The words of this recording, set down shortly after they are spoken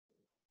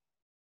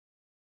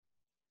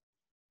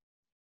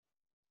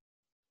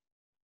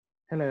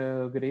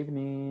Hello, good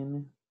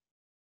evening.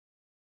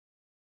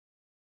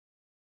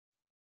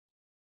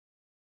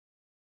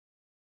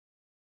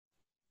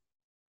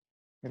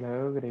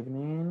 Hello, good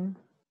evening.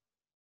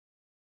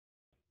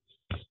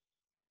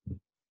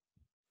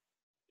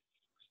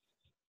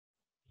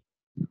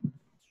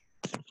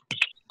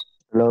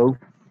 Hello.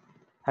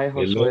 Hi,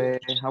 Hello, Josue.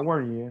 How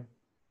are you?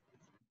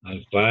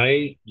 I'm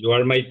fine. You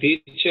are my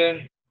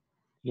teacher.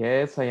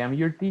 Yes, I am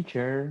your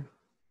teacher.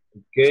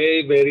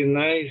 Okay, very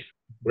nice.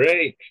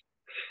 Great.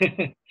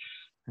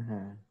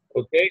 Uh-huh.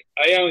 Okay,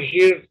 I am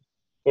here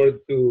for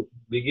to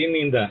begin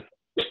in the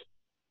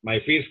my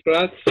first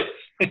class.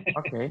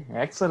 Okay,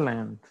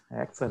 excellent,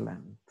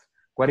 excellent.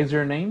 What is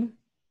your name?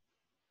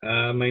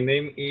 My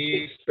name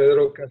is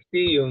Pedro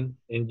Castillo,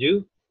 and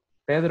you?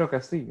 Pedro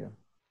Castillo.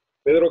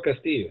 Pedro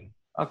Castillo.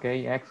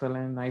 Okay,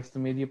 excellent. Nice to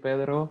meet you,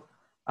 Pedro.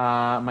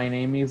 My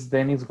name is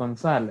Dennis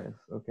Gonzalez.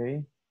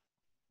 Okay.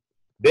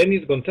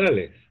 Dennis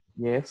Gonzalez.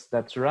 Yes,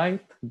 that's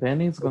right.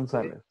 Dennis Okay,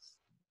 Gonzalez.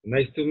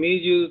 nice to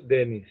meet you,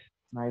 Dennis.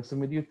 Nice to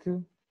meet you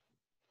too.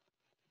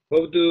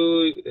 How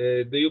do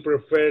you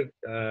prefer?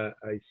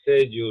 I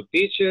said you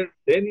teacher,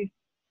 Dennis.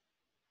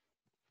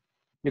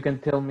 You can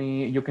tell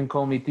me, you can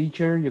call me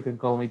teacher, you can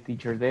call me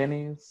teacher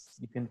Dennis,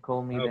 you can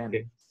call me Okay,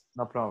 Dennis.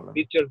 No problem.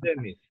 teacher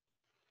Dennis.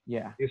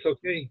 Yeah. It's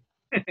okay.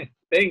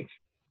 Thanks.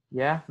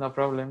 Yeah, no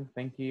problem.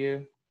 Thank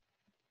you.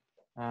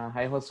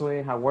 Hi,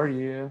 Josue. How are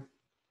you?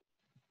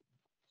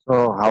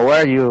 So, how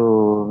are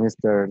you,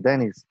 Mr.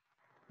 Dennis?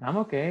 I'm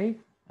okay.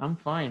 I'm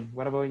fine.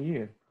 What about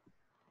you?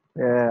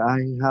 I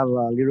have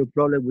a little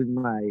problem with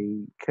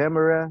my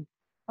camera.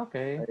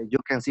 Okay. You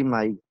can see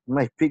my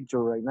picture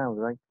right now,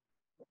 right?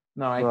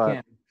 No, I But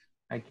can't.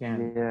 I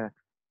can't. yeah,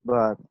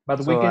 but But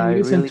we so can I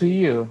listen to really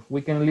you.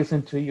 We can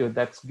listen to you.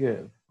 That's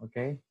good.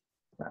 Okay.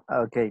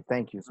 okay.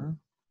 Thank you, sir. Mhm.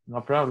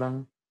 No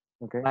problem.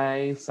 Okay.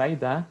 Hi,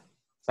 Saida.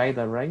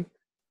 Saida, right?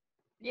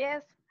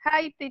 Yes.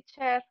 Hi,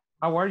 teacher.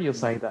 How are you,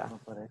 No, Saida? no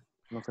aparece.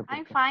 No sé por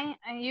I'm qué. fine.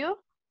 And you?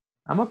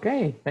 I'm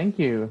okay. Thank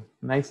you.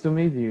 Nice to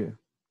meet you.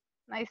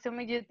 Nice to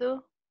meet you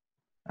too.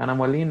 Ana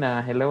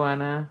Molina. Hello,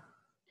 Ana.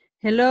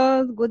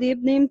 Hello, good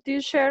evening,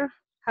 teacher.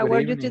 How Good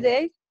are you evening.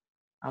 today?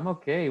 I'm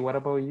okay. What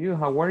about you?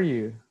 How are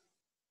you?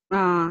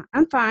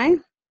 I'm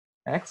fine.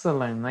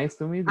 Excellent. Nice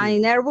to meet you.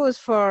 I'm nervous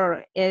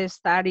for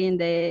starting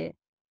the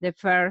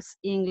first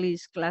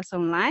English class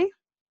online.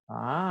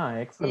 Ah,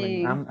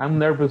 excellent. And I'm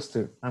nervous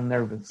too. I'm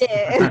nervous.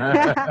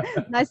 yeah.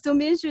 Nice to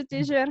meet you,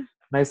 teacher.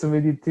 Nice to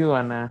meet you too,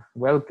 Ana.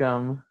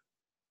 Welcome.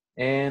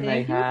 And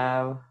I Thank you.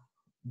 have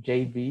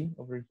JB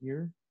over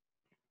here.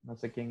 No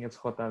sé quién es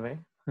JB.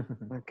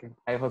 Okay.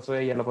 Hi,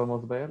 Josué, ya lo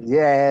podemos ver.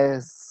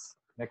 Yes,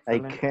 I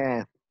Excellent.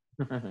 can.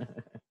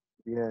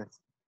 Yes.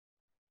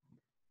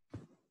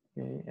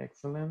 Okay,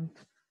 excellent.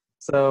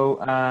 So,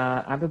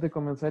 antes de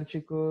comenzar,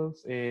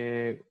 chicos,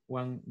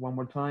 one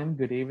more time,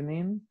 good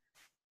evening.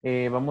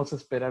 Vamos a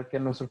esperar que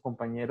nuestros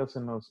compañeros se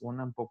nos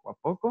unan poco a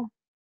poco.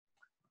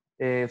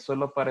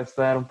 Solo para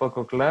estar un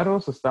poco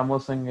claros,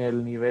 estamos en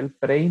el nivel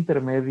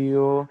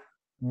preintermedio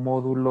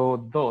módulo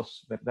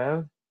 2,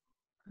 ¿verdad?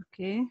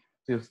 Okay.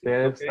 Si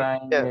usted Okay. está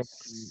en,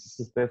 si Yes.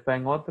 usted está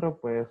en otro,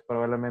 pues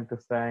probablemente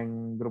está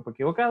en grupo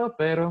equivocado,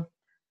 pero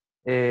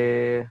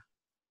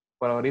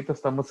por ahorita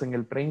estamos en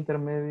el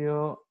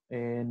preintermedio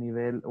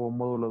nivel o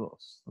módulo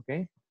 2, ¿ok?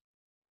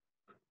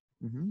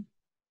 Ujú.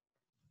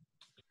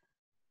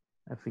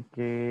 Así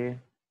que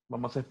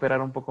vamos a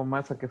esperar un poco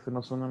más a que se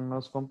nos unan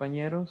los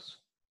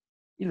compañeros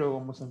y luego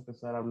vamos a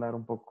empezar a hablar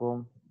un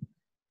poco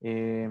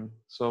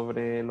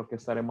sobre lo que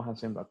estaremos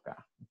haciendo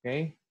acá,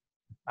 ¿ok?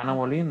 Ana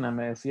Molina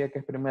me decía que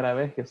es primera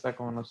vez que está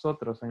con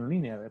nosotros en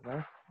línea,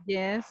 ¿verdad?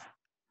 Yes,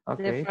 Ok,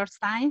 the first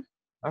time.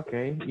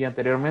 ok. Y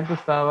anteriormente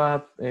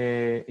estaba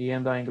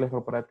yendo a inglés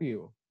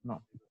corporativo.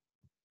 No.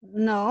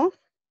 No,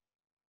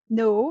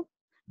 no.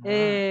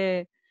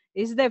 Ah,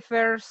 It's the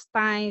first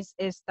time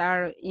I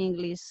start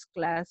English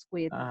class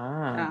with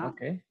uh,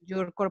 ok.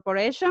 your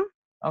corporation.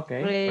 Ok,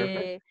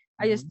 perfect.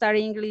 I Mhm. start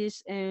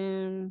English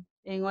in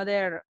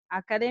other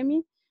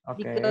academy Ok,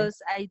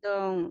 because I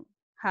don't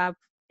have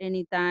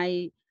any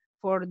time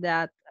for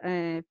that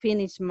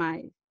finish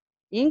my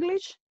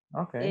English.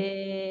 ok,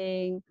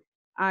 And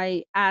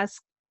I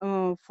ask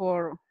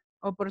for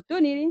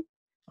opportunity,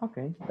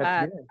 ok. That's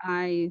but good.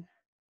 I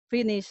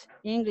finish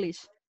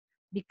English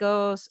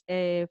because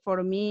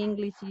for me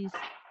English is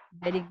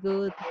very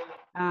good.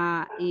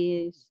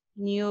 Is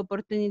new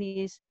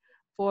opportunities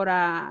for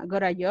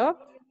got a job.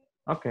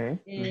 Ok. uh,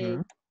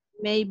 Mhm.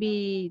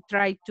 Maybe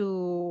try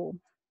to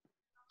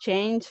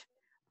change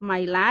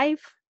my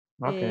life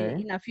Ok.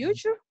 in the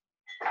future.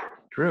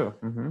 True.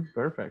 Mhm.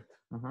 Perfect.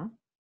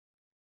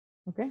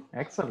 Okay,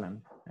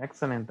 excellent.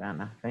 Excellent,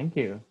 Anna. Thank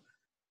you.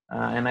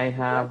 And I You're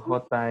have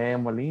welcome. J.E.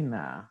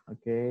 Molina.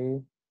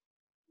 Okay.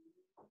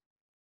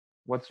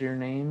 What's your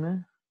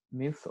name,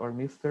 Miss or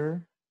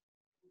Mr.?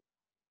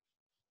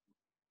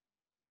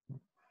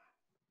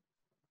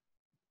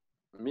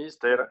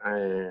 Mister,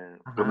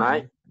 good Uh-huh.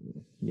 night.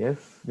 Yes.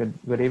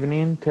 Good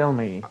evening. Tell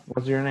me,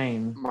 what's your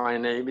name? My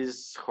name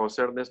is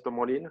Jose Ernesto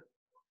Molina.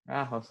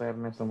 Ah, José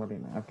Ernesto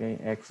Molina. Okay,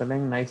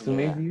 excellent. Nice to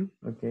Yeah. meet you.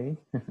 Okay.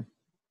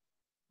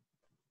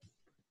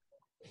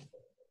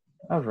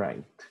 All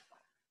right.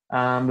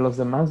 ¿Los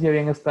demás ya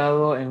habían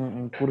estado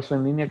en curso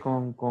en línea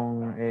con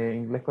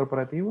inglés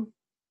corporativo?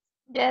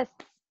 Yes.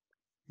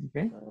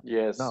 Okay.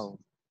 Yes. No.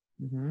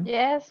 Ujú.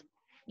 Yes.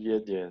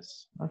 Yes,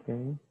 yes.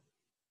 Okay.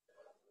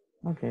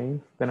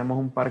 Okay. Tenemos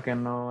un par que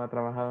no ha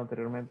trabajado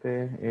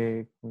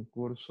anteriormente con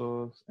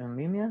cursos en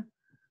línea.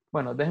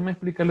 Bueno, déjenme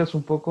explicarles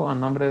un poco a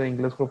nombre de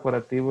Inglés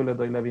Corporativo. Les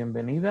doy la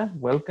bienvenida.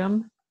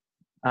 Welcome.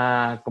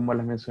 Como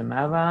les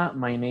mencionaba,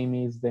 my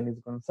name is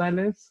Dennis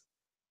González,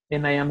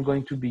 and I am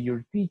going to be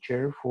your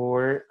teacher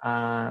for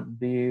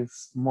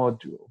this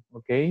module,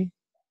 okay?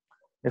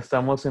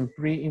 Estamos en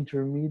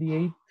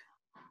Pre-Intermediate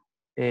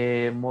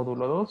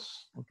módulo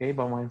 2, ok?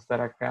 Vamos a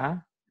estar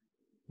acá,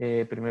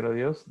 primero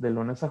Dios, de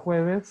lunes a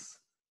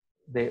jueves,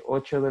 de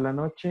 8 de la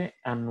noche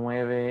a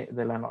 9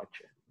 de la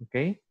noche,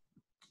 ok?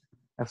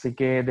 Así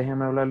que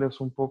déjenme hablarles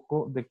un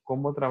poco de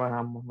cómo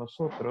trabajamos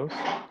nosotros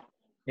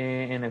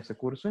en ese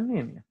curso en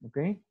línea, ¿ok?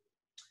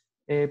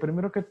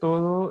 Primero que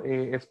todo,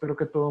 espero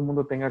que todo el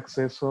mundo tenga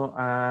acceso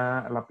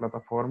a la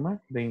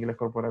plataforma de inglés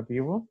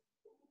corporativo.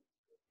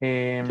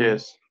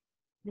 Yes.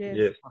 Yes.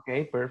 Yes.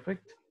 Ok,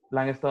 perfect.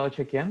 ¿La han estado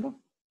chequeando?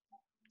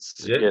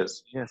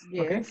 Yes. Yes.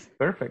 Ok, Yes.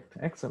 perfect,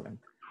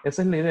 excelente.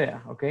 Esa es la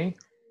idea, ¿ok?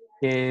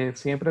 Que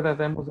siempre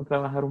tratemos de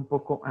trabajar un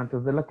poco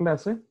antes de la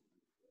clase.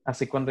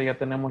 Así cuando ya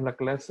tenemos la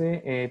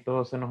clase,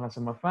 todo se nos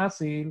hace más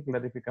fácil,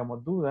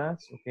 clarificamos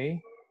dudas,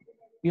 ¿ok?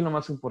 Y lo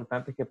más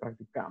importante es que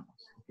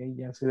practicamos, ¿ok?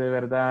 Ya si de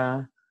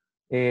verdad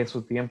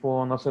su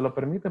tiempo no se lo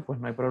permite, pues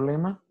no hay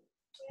problema.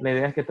 La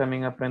idea es que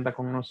también aprenda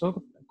con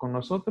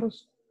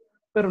nosotros,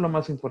 pero lo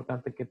más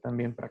importante es que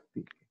también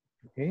practique,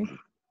 ¿ok?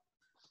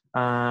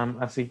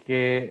 Así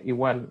que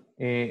igual,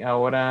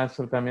 ahora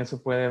también se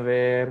puede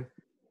ver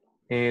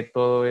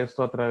todo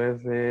esto a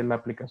través de la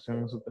aplicación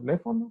en su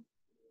teléfono.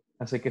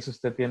 Así que si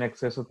usted tiene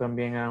acceso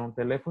también a un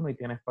teléfono y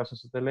tiene espacio en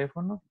su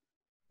teléfono,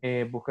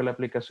 busca la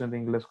aplicación de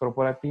inglés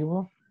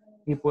corporativo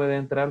y puede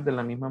entrar de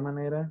la misma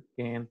manera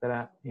que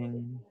entra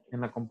en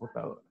la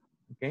computadora.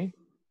 ¿Ok?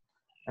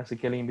 Así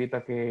que le invito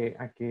a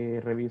que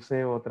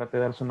revise o trate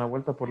de darse una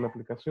vuelta por la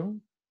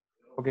aplicación,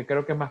 porque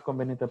creo que es más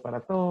conveniente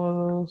para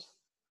todos.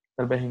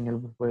 Tal vez en él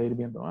puede ir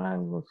viendo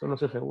algo, solo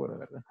se asegura,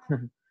 ¿verdad?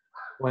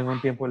 O en un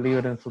tiempo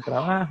libre en su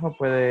trabajo,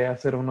 puede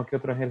hacer uno que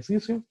otro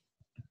ejercicio,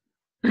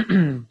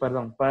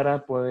 perdón,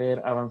 para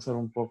poder avanzar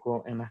un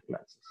poco en las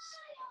clases.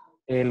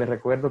 Les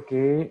recuerdo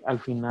que al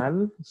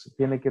final se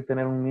tiene que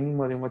tener un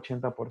mínimo de un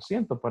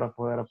 80% para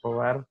poder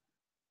aprobar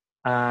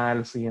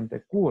al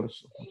siguiente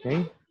curso,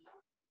 ¿ok?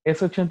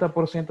 Ese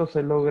 80%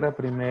 se logra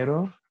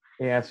primero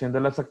haciendo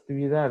las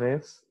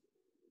actividades,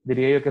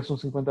 diría yo que es un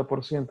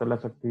 50%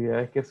 las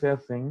actividades que se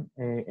hacen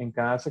en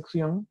cada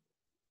sección,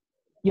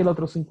 y el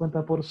otro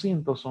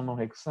 50% son los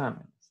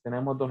exámenes.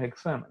 Tenemos dos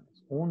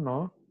exámenes.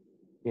 Uno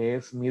que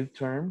es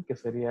midterm, que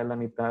sería la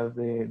mitad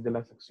de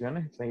las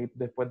secciones, ahí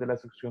después de la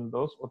sección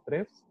 2 o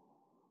 3,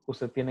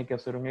 usted tiene que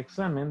hacer un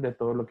examen de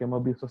todo lo que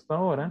hemos visto hasta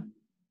ahora.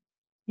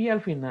 Y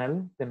al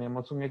final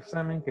tenemos un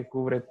examen que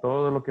cubre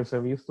todo lo que se ha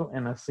visto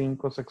en las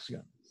 5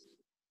 secciones.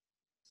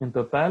 En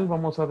total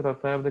vamos a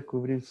tratar de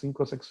cubrir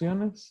 5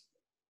 secciones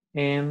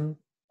en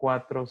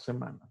 4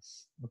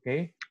 semanas. ¿Ok?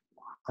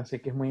 Así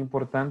que es muy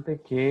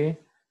importante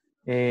que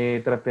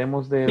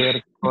tratemos de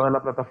ver toda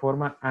la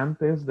plataforma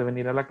antes de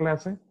venir a la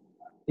clase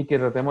y que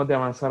tratemos de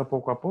avanzar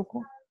poco a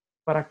poco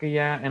para que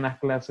ya en las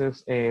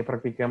clases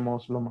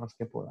practiquemos lo más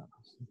que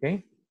podamos.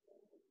 ¿Ok?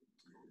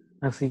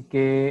 Así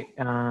que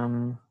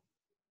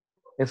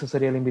esa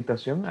sería la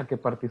invitación a que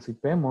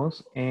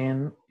participemos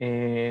en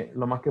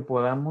lo más que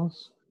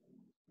podamos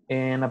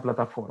en la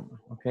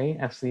plataforma, ¿ok?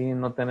 Así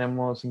no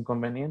tenemos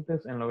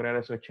inconvenientes en lograr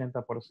ese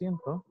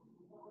 80%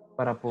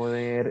 para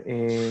poder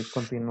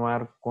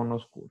continuar con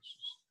los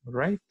cursos,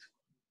 ¿right?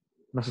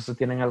 No sé si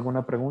tienen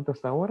alguna pregunta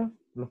hasta ahora,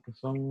 los que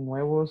son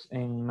nuevos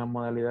en la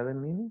modalidad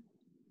en línea.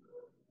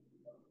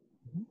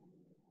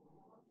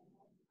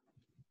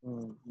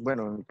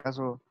 Bueno, en mi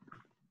caso,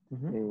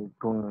 Ujú.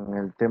 con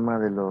el tema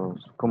de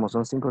como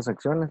son 5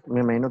 secciones,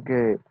 me imagino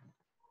que,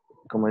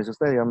 como dice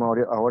usted, digamos,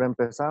 ahora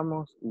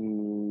empezamos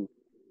y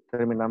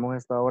terminamos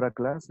esta hora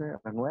clase a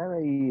las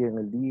 9 y en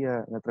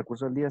el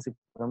transcurso del día, si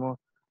podemos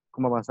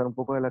como avanzar un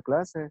poco de la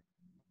clase,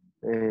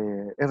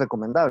 es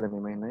recomendable, me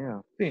imagino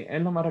yo. Sí,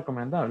 es lo más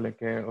recomendable,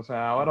 que, o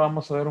sea, ahora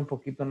vamos a ver un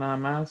poquito nada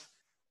más,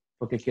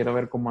 porque quiero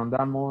ver cómo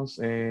andamos,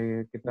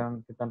 qué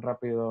tan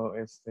rápido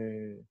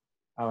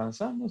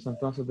avanzamos.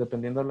 Entonces,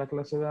 dependiendo de la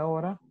clase de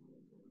ahora,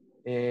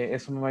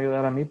 eso me va a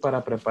ayudar a mí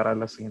para preparar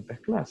las siguientes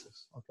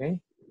clases, ¿ok?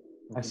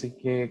 Así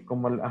que,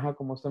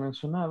 como usted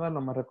mencionaba, lo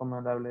más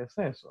recomendable es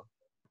eso.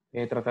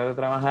 Tratar de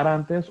trabajar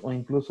antes o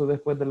incluso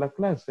después de la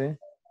clase,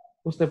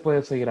 usted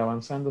puede seguir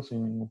avanzando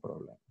sin ningún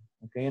problema,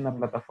 ¿ok? En la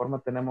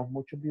plataforma tenemos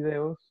muchos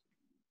videos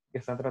que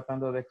están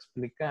tratando de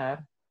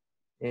explicar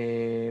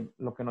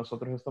lo que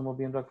nosotros estamos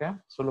viendo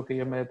acá, solo que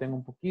yo me detengo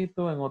un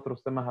poquito, en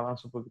otros temas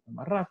avanzo un poquito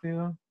más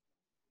rápido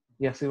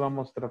y así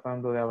vamos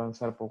tratando de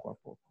avanzar poco a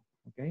poco,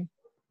 ¿ok?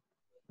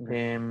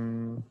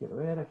 Quiero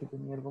ver, aquí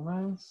tenía algo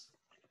más.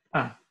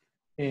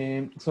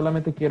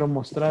 Solamente quiero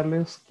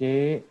mostrarles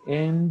que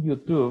en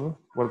YouTube,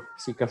 por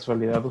si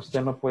casualidad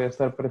usted no puede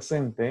estar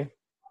presente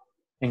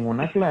en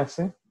una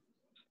clase,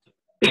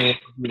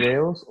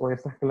 videos o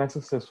estas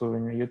clases se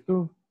suben a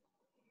YouTube,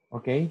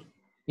 ¿ok?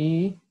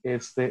 Y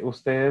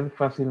usted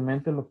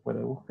fácilmente los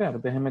puede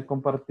buscar. Déjeme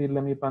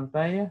compartirle mi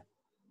pantalla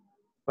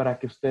para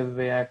que usted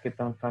vea qué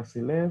tan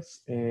fácil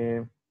es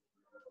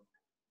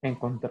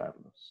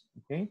encontrarlos,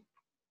 ¿ok?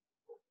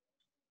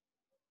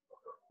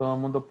 ¿Todo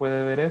el mundo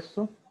puede ver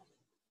esto?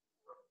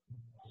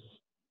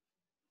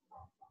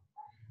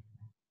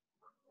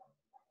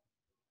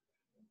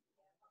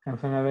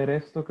 ¿Alcanzan a ver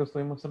esto que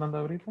estoy mostrando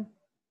ahorita?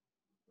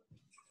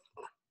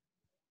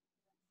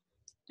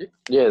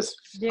 Yes.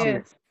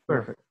 Yes.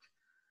 Perfecto.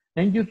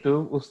 En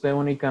YouTube, usted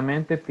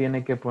únicamente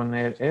tiene que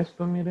poner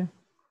esto, mire.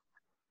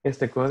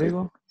 Este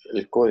código.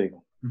 El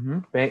código.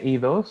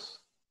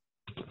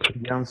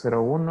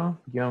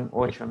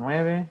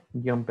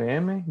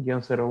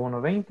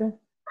 PI2-01-89-PM-0120.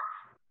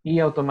 Y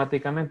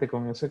automáticamente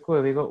con ese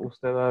código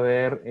usted va a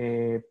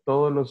ver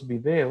todos los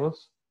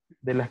videos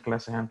de las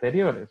clases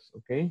anteriores,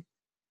 ¿ok?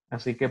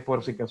 Así que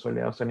por si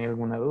casualidad usted tenía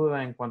alguna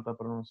duda en cuanto a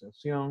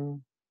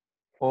pronunciación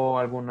o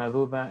alguna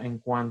duda en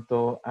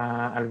cuanto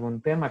a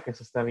algún tema que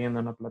se está viendo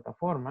en la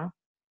plataforma,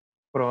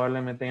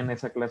 probablemente en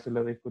esa clase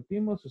lo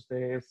discutimos.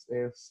 Usted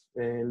es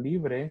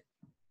libre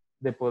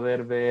de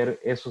poder ver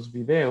esos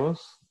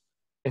videos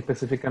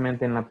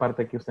específicamente en la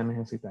parte que usted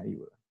necesita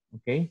ayuda,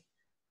 ¿ok?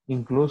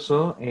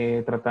 Incluso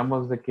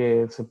tratamos de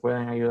que se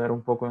puedan ayudar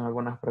un poco en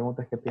algunas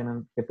preguntas que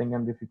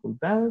tengan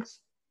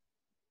dificultades.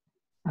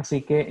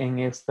 Así que en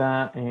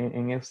esta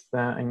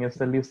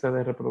lista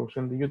de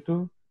reproducción de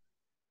YouTube,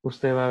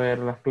 usted va a ver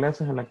las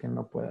clases a las que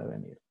no pueda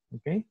venir,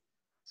 ¿ok?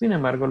 Sin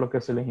embargo, lo que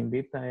se les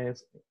invita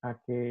es a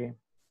que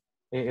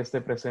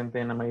esté presente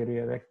en la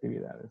mayoría de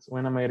actividades o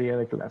en la mayoría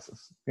de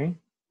clases, ¿ok?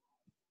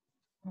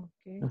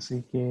 Okay.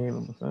 Así que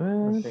vamos a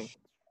ver. Ok.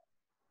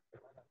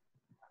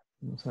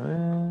 Vamos a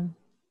ver.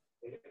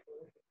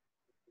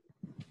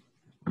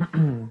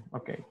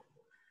 Ok.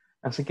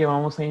 Así que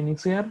vamos a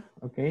iniciar,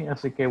 ¿ok?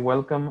 Así que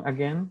welcome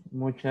again.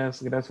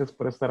 Muchas gracias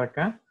por estar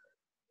acá.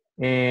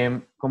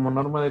 Como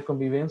norma de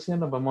convivencia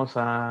nos vamos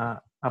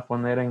a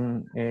poner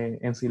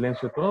en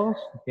silencio todos,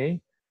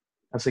 ¿ok?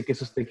 Así que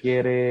si usted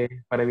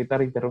quiere, para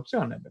evitar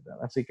interrupciones, ¿verdad?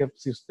 Así que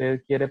si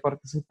usted quiere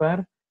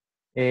participar,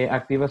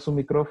 activa su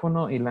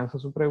micrófono y lanza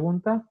su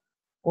pregunta.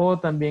 O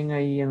también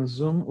ahí en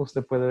Zoom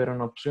usted puede ver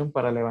una opción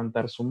para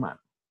levantar su mano,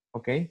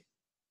 ¿ok?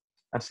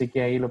 Así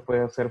que ahí lo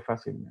puede hacer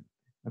fácilmente.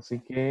 Así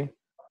que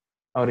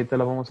ahorita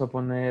lo vamos a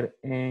poner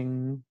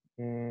en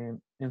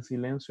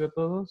silencio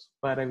todos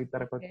para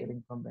evitar cualquier Okay.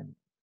 inconveniente.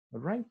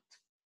 All right.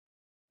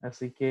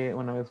 Así que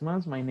una vez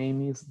más, my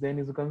name is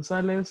Dennis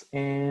Gonzalez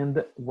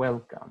and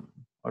welcome.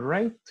 All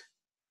right.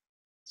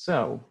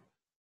 So,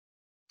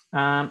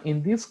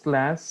 in this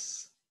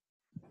class,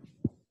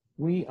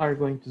 we are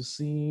going to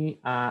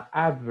see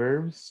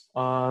adverbs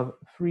of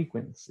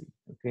frequency.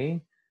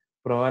 Okay.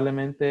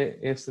 Probablemente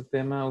este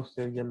tema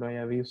usted ya lo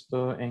haya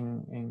visto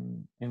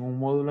en un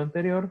módulo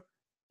anterior,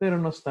 pero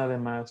no está de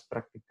más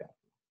practicarlo.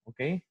 ¿Ok?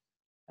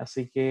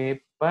 Así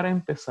que para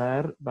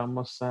empezar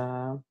vamos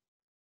a...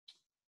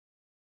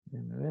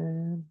 Déjame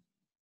ver.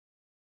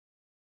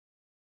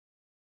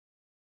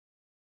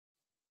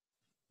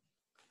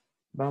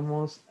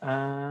 Vamos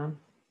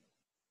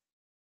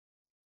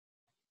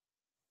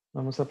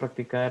a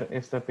practicar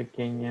esta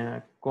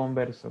pequeña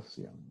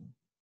conversación.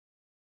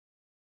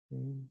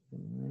 Un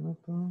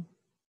minuto.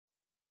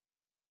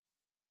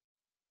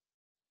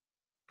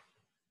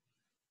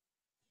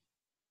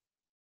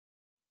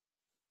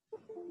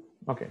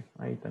 Ok,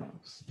 ahí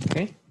tenemos.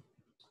 Ok.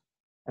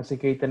 Así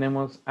que ahí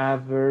tenemos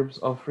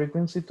adverbs of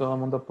frequency. Todo el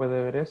mundo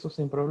puede ver eso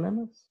sin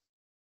problemas.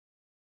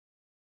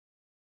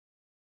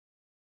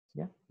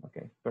 ¿Ya? Ok,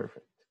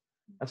 perfecto.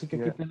 Así que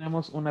aquí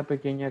tenemos una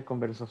pequeña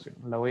conversación.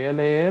 La voy a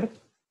leer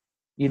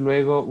y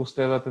luego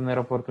usted va a tener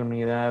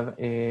oportunidad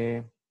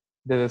de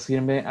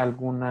decirme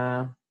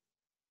alguna...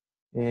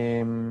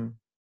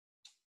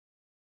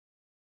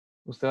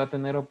 usted va a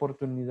tener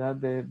oportunidad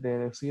de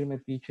decirme,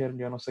 teacher,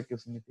 yo no sé qué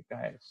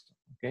significa esto.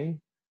 ¿Ok?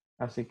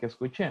 Así que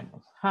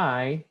escuchemos.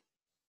 Hi,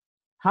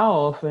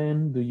 how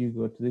often do you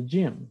go to the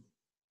gym?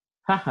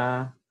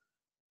 Haha,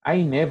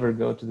 I never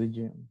go to the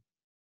gym.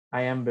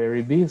 I am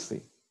very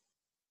busy.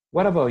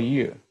 What about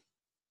you?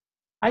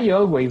 I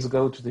always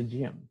go to the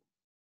gym.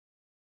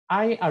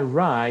 I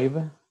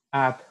arrive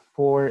at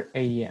 4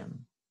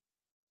 a.m.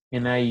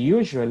 and I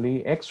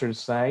usually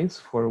exercise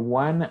for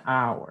 1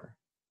 hour.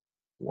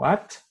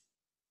 What?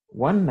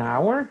 1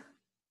 hour?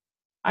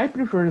 I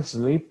prefer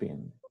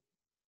sleeping.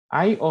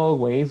 I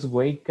always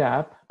wake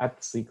up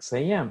at 6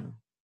 a.m.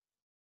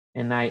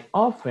 and I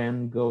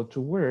often go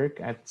to work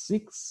at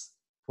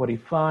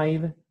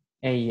 6:45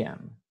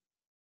 a.m.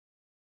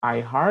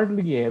 I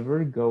hardly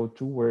ever go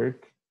to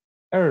work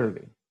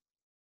early.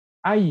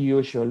 I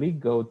usually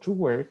go to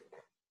work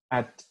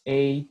at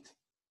 8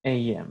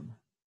 a.m.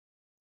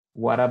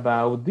 What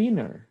about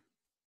dinner?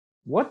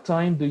 What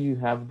time do you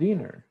have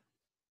dinner?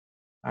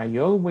 I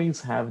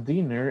always have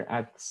dinner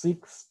at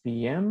 6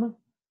 p.m.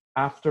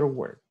 after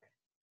work.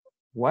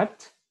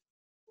 What?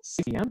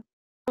 6 p.m.?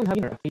 I have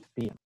dinner at 8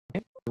 p.m.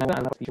 Okay? A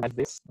lot of people like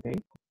this, okay?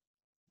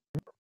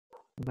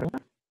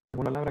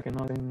 ¿Alguna palabra que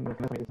no tenga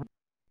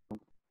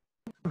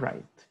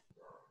Right.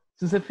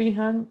 Si se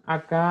fijan,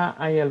 acá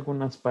hay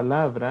algunas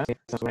palabras.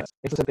 Este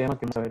es el tema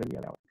que vamos a ver el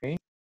día de hoy, ¿ok?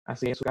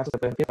 Así en su caso se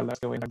pueden decir palabras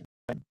que voy a hablar.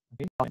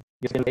 ¿Okay?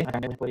 Yo sé que acá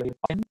me puede ir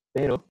often,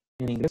 pero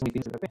en inglés muy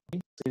difícil de ver.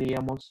 ¿Okay?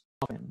 Seríamos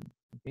often,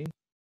 ¿ok?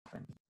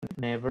 Often.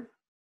 Never.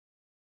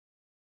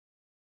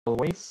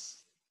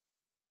 Always.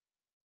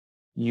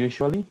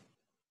 Usually.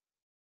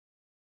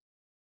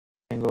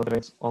 Tengo otra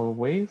vez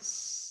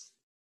always.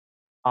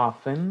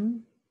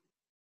 Often.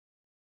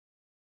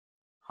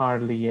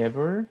 Hardly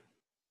ever.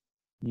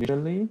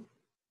 Usually.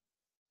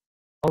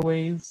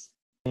 Always.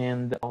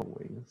 And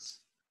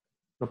always.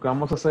 Lo que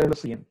vamos a hacer es lo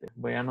siguiente.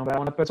 Voy a nombrar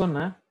a una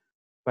persona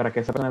para que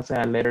esa persona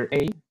sea letter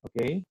A,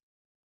 ¿ok?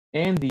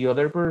 And the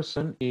other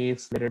person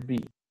is letter B,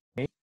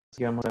 ¿ok?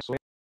 Así vamos a hacer.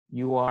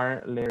 You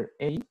are letter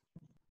A.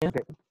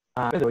 Okay.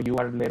 Pedro, you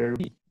are letter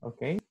B,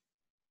 ¿ok?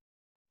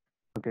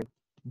 Okay.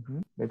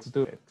 Let's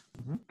do it.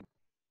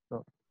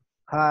 So,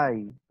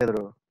 hi,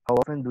 Pedro. How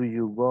often do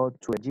you go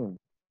to a gym?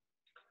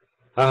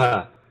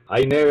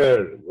 I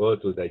never go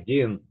to the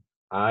gym.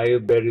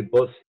 I'm very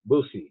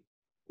busy.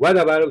 What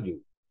about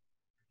you?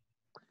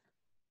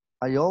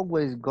 I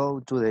always go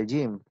to the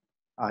gym.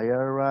 I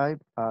arrive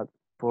at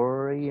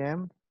 4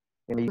 a.m.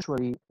 and I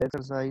usually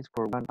exercise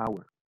for 1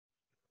 hour.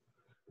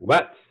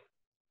 What?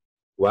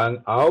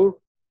 1 hour?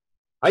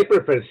 I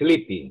prefer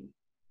sleeping.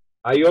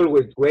 I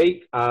always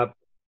wake up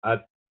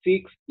at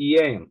 6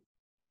 a.m.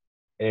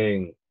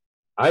 and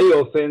I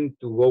often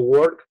to go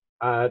work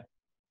at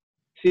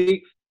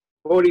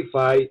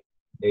 6:45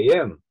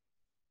 a.m.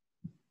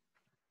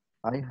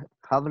 I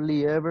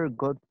hardly ever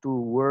go to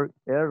work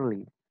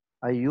early.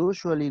 I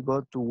usually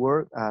go to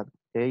work at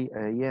 8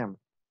 a.m.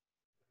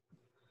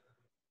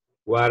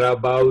 What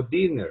about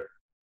dinner?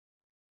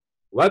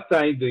 What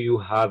time do you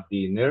have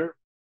dinner?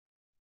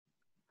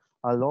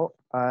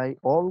 I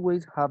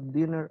always have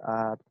dinner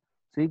at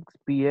 6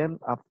 p.m.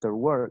 after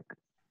work.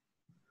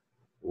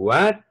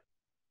 What?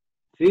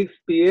 6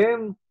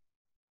 p.m.?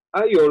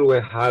 I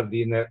always have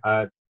dinner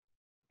at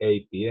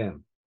 8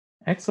 p.m.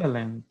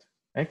 Excellent.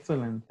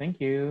 Excellent.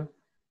 Thank you.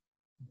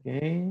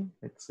 Okay,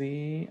 let's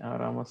see.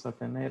 Ahora vamos a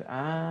tener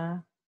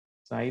a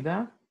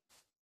Zaida.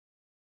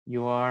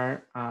 You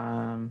are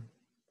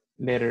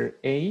letter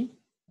A,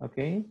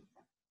 okay?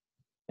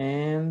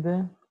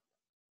 And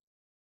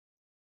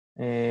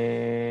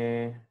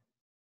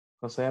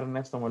José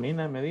Ernesto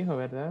Molina me dijo,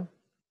 ¿verdad?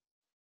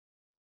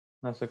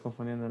 No estoy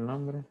confundiendo el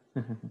nombre.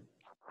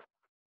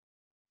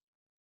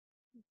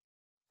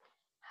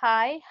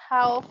 Hi,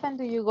 how often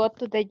do you go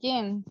to the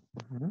gym?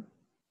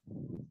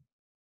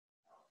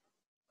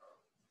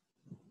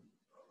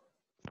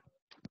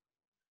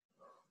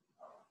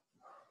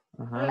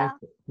 Ajá,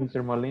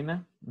 Mr.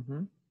 Molina.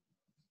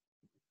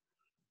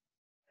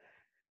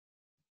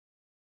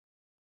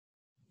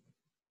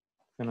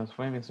 Se nos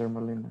fue Mr.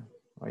 Molina.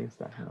 Ahí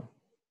está, no.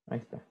 Ahí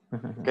está.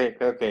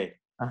 Okay.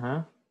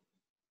 Ajá.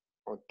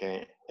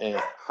 Okay.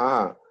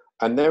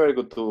 I never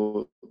go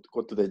to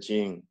the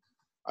gym.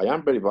 I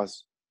am very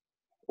busy.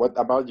 What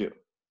about you?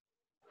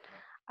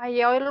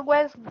 I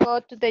always go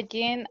to the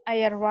gym.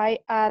 I arrive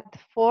at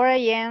 4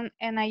 a.m.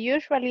 and I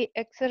usually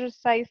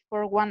exercise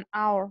for 1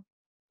 hour.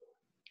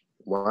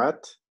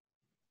 What?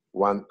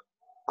 1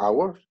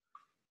 hour?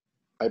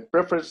 I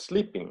prefer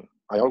sleeping.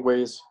 I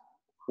always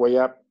wake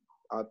up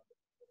at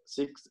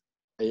 6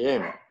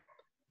 a.m.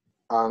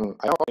 and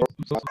I always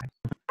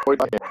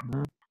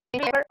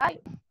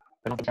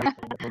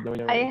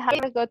I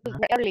hardly go to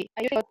bed early.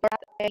 I usually go to bed at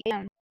 8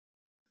 a.m.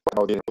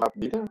 About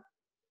dinner?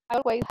 I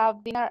always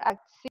have dinner at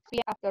 6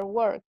 p.m. after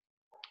work.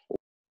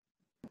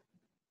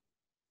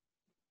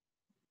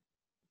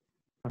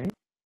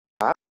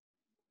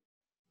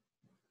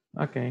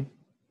 Okay.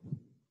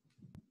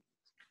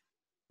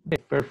 Okay,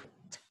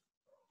 perfect.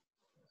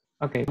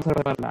 Okay, vamos a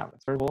ver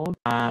palabras. First of all,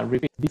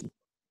 repeat busy.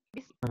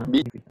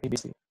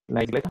 Busy.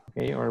 Like,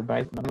 okay, or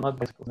not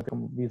bicycle,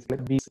 como busy,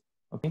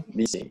 okay?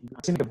 Busy.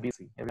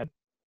 Busy, ¿verdad?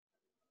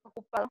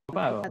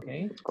 Ocupado.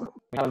 Okay?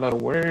 We have a lot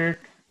of work,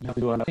 you have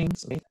to do a lot of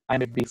things, okay?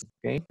 I'm busy,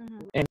 okay?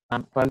 And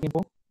para el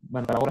tiempo,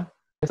 bueno, para ahora,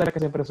 esa es la que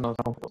siempre se nos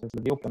da confuso,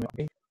 les digo primero,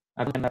 okay?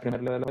 Acá en la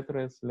primera letra de la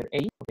letra es letra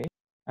A, okay?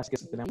 Así que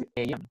tenemos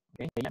AM,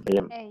 okay?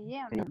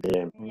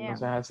 AM. O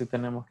sea, si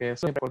tenemos que,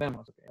 eso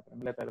recordemos, okay? La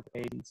primera letra es A,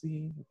 B,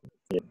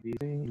 C,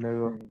 y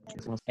luego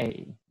decimos A.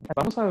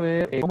 Vamos a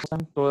ver cómo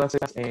están todas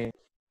esas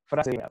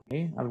frases,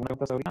 ¿okay?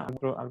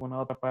 ¿Alguna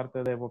otra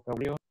parte de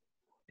vocabulario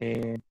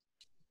que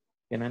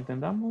no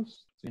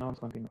entendamos? Si no, vamos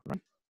a continuar,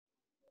 ¿right?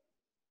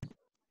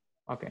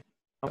 Ok.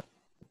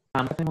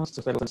 Acá tenemos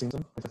los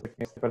Simpson,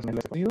 este personaje lo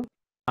he escogido.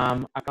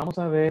 Acá vamos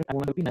a ver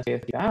algunas rutinas que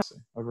ella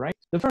hace, alright?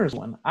 The first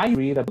one, I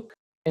read a book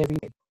every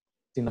day.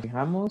 Si nos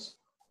fijamos,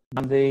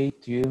 Monday,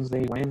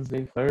 Tuesday,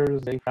 Wednesday,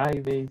 Thursday,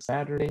 Friday,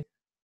 Saturday,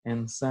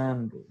 and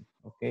Sunday,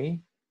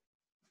 ¿ok?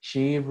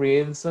 She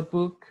reads a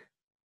book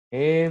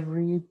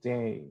every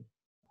day.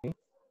 Okay?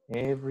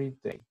 Every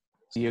day.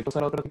 Si yo quiero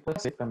usar otro tipo de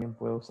say, también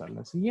puedo usar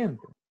la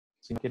siguiente.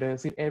 Si no quiero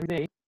decir every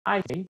day,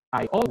 I say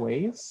I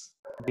always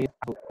read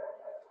a book.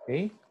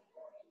 Okay?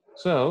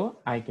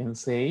 So I can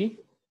say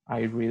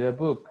I read a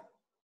book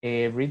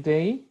every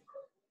day,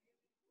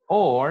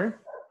 or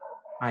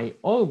I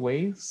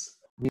always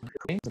read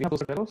a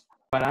book.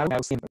 Para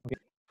algo siempre. Okay?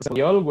 So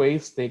I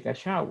always take a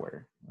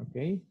shower.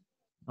 Okay?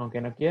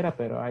 Aunque no quiera,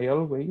 pero I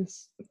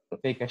always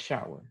take a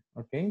shower.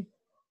 Okay?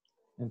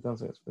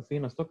 Entonces, pues sí,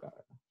 nos toca,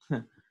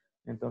 ¿verdad?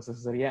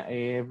 Entonces sería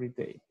every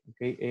day.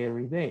 Okay?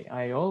 Every day.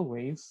 I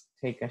always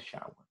take a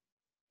shower.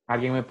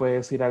 ¿Alguien me puede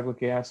decir algo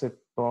que hace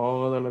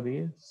todos los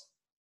días?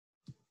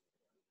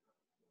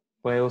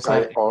 Puede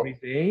usar every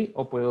day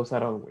o puede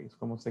usar always,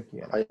 como usted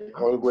quiera. I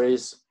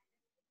always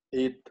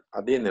eat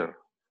a dinner.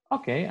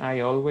 Okay,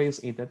 I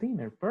always eat a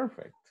dinner.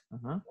 Perfect.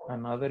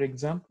 Another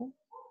example?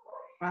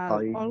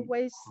 I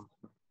always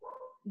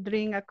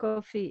drink a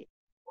coffee.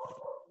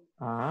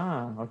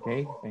 Ah,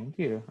 okay, thank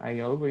you.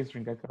 I always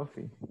drink a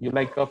coffee. You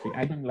like coffee?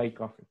 I don't like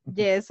coffee.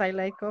 Yes, I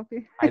like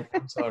coffee.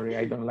 I'm sorry,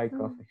 I don't like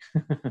coffee.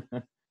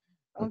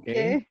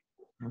 Okay.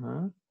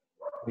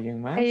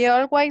 ¿Alguien más? I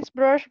always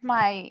brush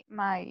my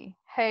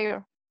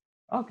hair.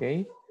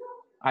 Okay.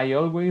 I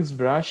always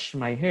brush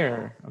my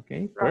hair.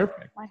 Okay,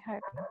 perfect. My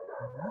hair.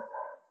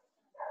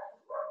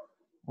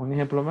 Un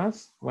ejemplo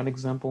más? One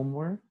example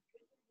more?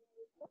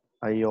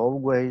 I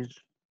always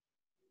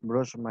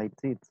brush my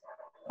teeth.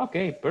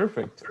 Okay,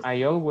 perfect.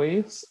 I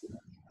always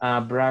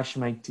brush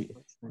my teeth.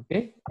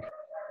 Okay,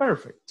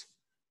 perfect.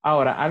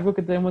 Ahora, algo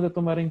que tenemos de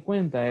tomar en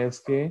cuenta es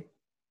que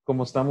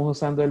como estamos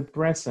usando el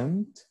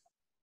present,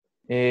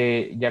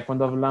 ya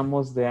cuando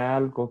hablamos de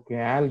algo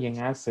que alguien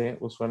hace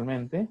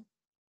usualmente,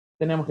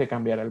 tenemos que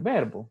cambiar el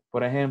verbo.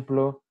 Por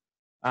ejemplo,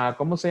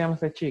 ¿cómo se llama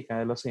esta chica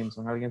de los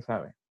Simpsons? ¿Alguien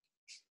sabe?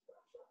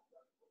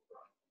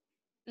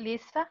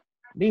 Lisa.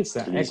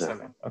 Lisa,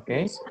 excelente. Ok.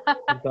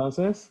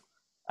 Entonces,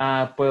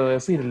 puedo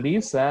decir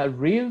Lisa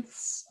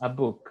reads a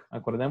book.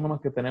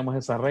 Acordémonos que tenemos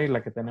esa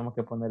regla que tenemos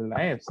que poner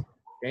la S.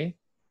 Ok.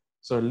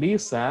 So,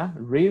 Lisa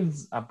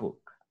reads a book.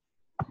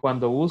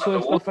 Cuando uso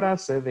esta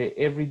frase de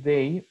every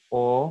day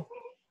o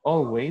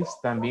always,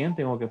 también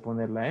tengo que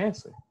poner la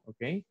S.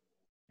 Ok.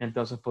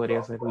 Entonces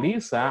podría ser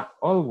Lisa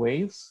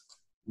always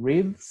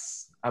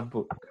reads a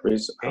book.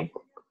 Okay.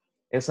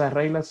 Esa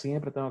regla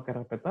siempre tengo que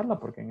respetarla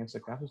porque en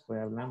ese caso estoy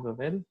hablando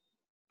del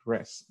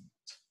present.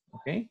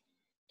 Okay.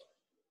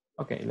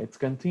 Okay, let's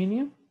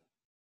continue.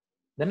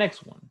 The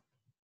next one.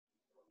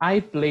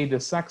 I play the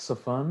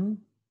saxophone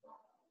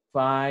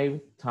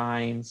 5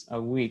 times a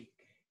week.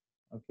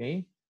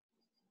 Okay.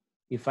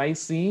 If I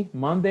see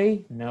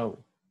Monday,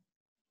 no.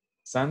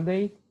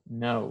 Sunday,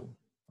 no.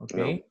 Okay.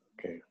 No.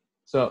 Okay.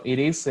 So it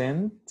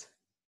isn't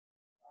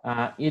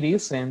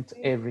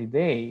every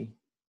day,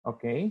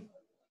 okay?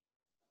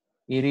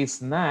 It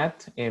is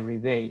not every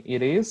day.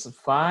 It is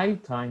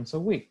 5 times a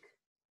week.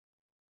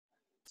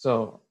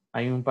 So,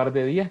 hay un par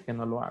de días que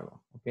no lo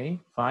hago,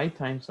 okay? 5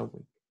 times a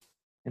week.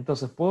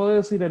 Entonces, puedo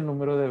decir el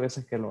número de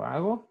veces que lo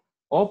hago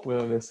o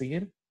puedo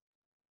decir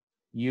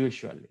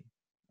usually,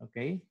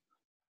 okay?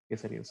 ¿Qué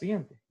sería el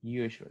siguiente?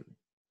 Usually.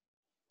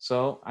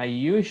 So, I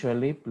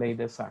usually play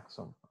the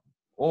saxophone.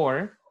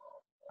 Or,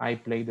 I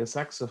play the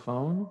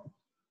saxophone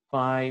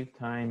 5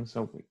 times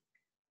a week.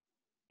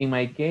 In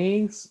my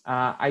case,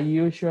 I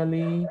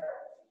usually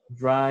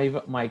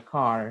drive my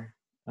car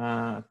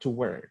to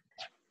work.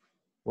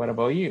 What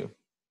about you?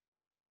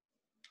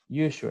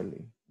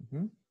 Usually.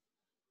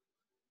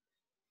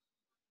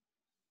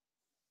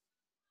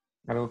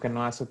 Algo que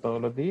no hace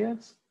todos los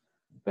días,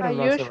 pero I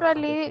lo hace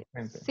usually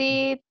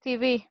see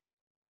TV.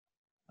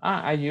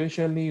 I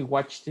usually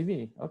watch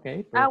TV.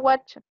 Okay. Perfect.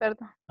 Watch,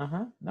 perdón.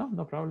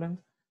 No problem.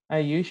 I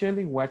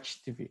usually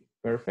watch TV.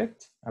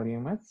 Perfect.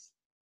 ¿Alguien más?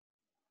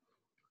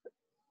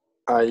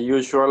 I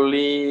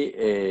usually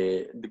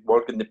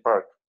walk in the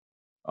park.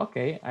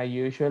 Okay, I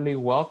usually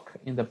walk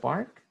in the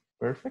park.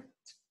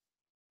 Perfect.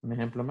 Un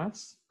ejemplo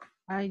más.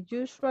 I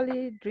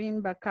usually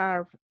drive a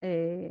car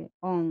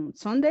on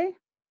Sunday.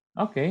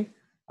 Okay,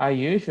 I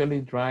usually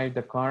drive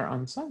the car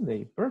on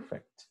Sunday.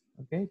 Perfect.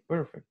 Okay,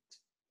 perfect.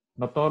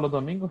 No todos los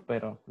domingos,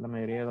 pero la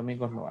mayoría de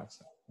domingos lo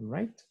hace. All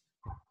right?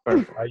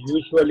 Perfect. I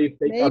usually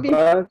take a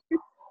bus.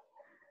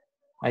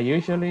 I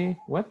usually,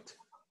 what?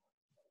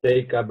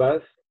 Take a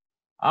bus.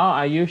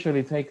 I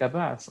usually take a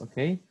bus,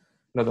 ok.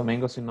 Los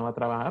domingos si no va a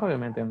trabajar,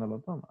 obviamente no lo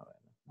toma,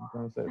 ¿verdad?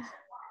 Entonces,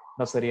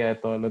 no sería de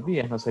todos los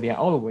días, no sería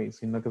always,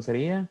 sino que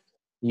sería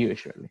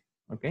usually,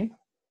 ok.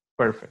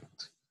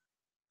 Perfect.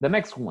 The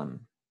next one.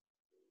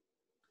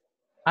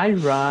 I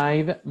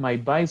ride my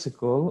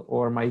bicycle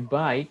or my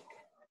bike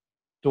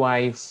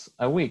twice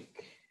a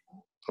week.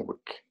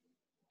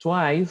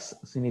 Twice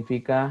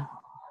significa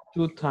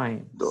 2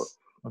 times,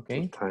 ok.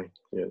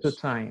 2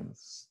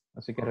 times.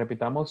 Así que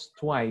repitamos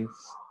twice.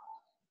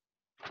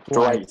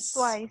 Twice.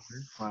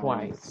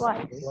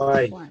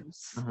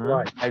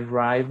 I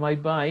ride my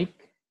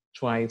bike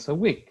twice a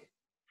week.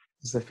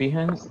 Si se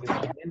fijan, es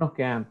menos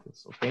que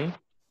antes, ¿ok?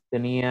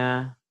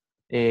 Tenía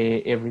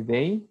every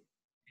day.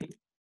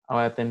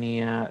 Ahora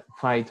tenía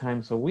 5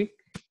 times a week.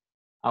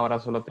 Ahora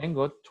solo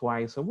tengo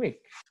twice a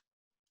week.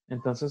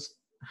 Entonces,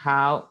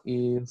 how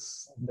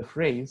is the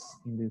phrase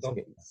in this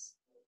case?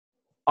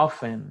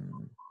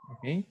 Often,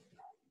 okay?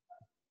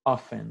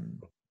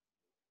 Often.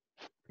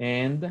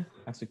 And,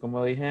 así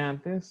como dije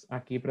antes,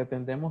 aquí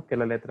pretendemos que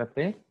la letra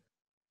T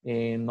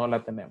no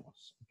la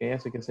tenemos, okay?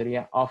 Así que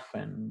sería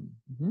often.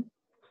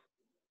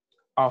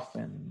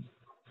 Often.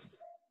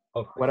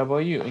 Okay. What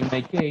about you? In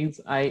my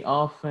case, I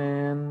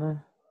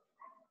often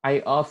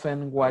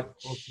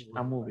watch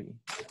a movie.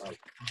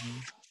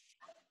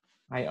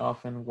 I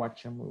often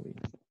watch a movie.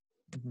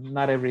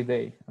 Not every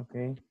day,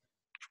 okay?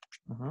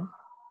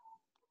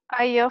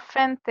 I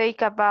often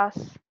take a bus.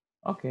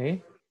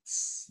 Okay,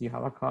 you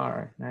have a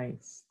car,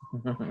 nice.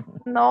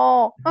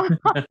 No.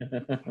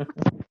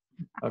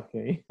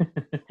 Okay.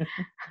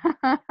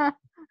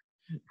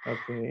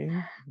 Okay.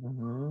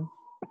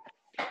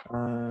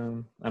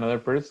 Another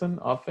person,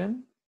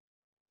 often?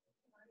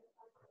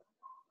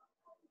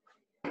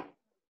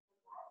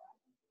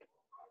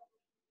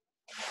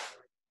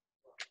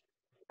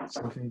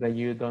 Something that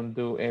you don't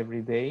do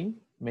every day,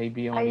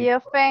 maybe only. I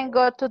often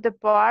go to the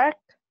park.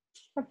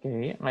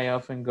 Okay, I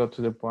often go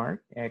to the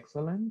park.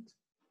 Excellent.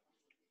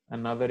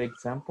 Another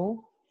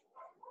example.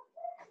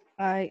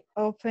 I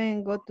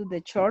often go to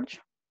the church.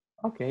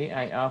 Okay,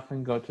 I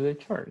often go to the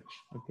church.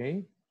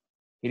 Okay,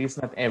 it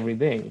is not every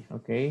day.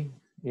 Okay,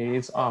 it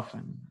is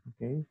often.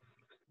 Okay,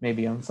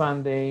 maybe on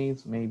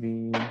Sundays,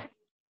 maybe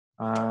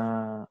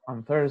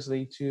on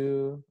Thursday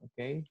too.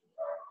 Okay,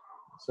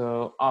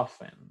 so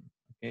often.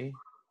 Okay,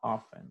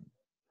 often.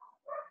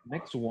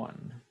 Next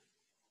one.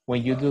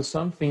 When you do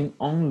something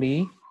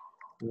only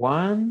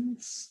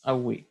once a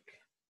week.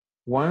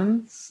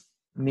 Once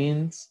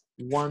means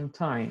one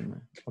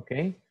time,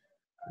 okay?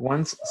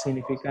 Once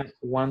significa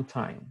one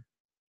time.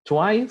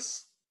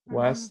 Twice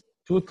was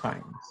 2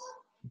 times,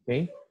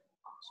 okay?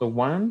 So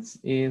once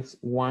is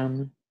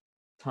one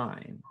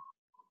time.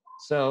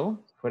 So,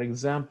 for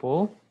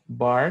example,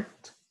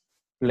 Bart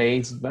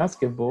plays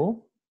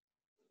basketball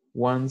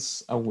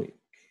once a week,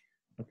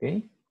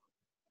 okay?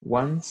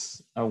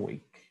 Once a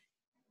week.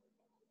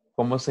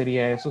 ¿Cómo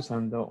sería eso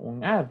usando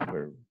un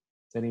adverb?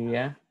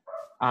 Sería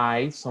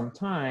I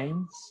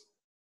sometimes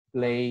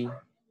play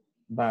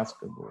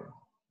basketball.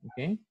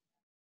 Okay?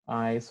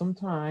 I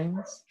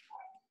sometimes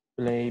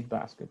play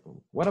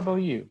basketball. What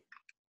about you?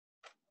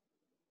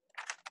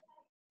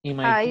 In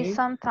my I case,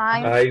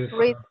 sometimes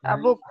read a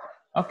book.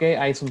 okay,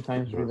 I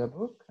sometimes read a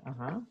book.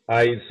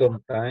 I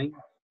sometimes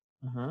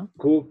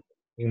cook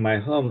in my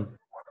home.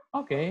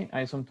 Okay,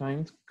 I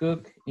sometimes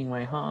cook in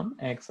my home.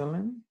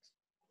 Excellent.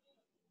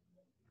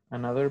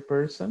 Another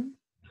person?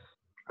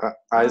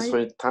 I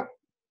sometimes,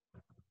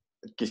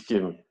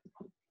 excuse me.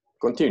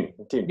 Continue.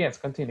 Yes,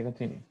 continue.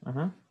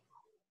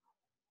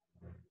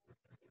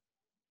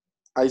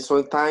 I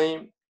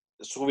sometimes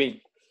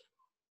swim.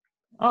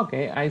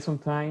 Okay, I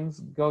sometimes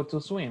go to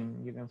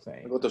swim, you can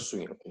say. Go to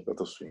swim. Okay, go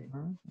to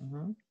swim.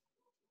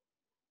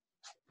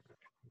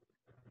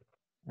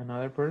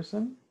 Another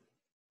person?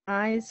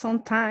 I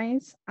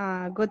sometimes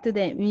go to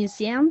the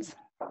museums.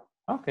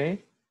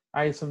 Okay,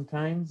 I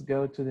sometimes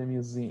go to the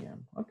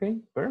museum. Okay,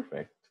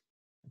 perfect.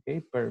 Okay,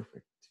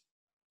 perfect.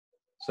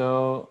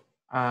 So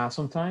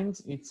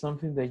sometimes it's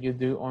something that you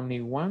do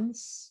only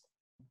once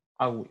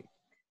a week.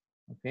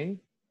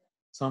 Okay,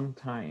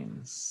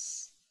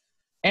 sometimes.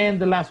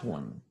 And the last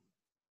one.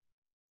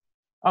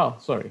 Oh,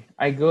 sorry.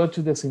 I go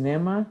to the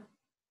cinema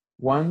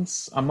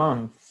once a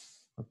month.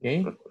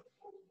 Okay,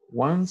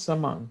 once a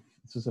month.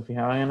 Si se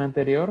fijaban en el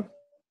anterior,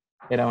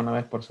 era una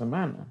vez por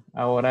semana.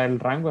 Ahora el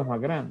rango es más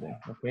grande.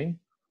 Ok,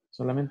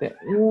 solamente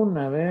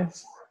una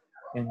vez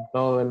en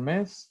todo el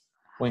mes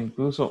o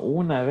incluso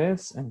una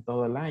vez en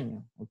todo el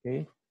año.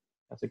 Ok,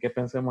 así que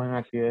pensemos en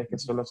actividades que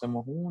solo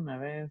hacemos una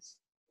vez,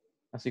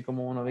 así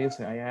como uno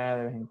dice allá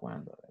de vez en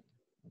cuando.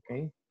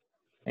 Ok,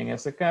 en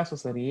ese caso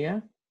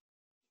sería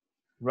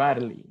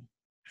rarely.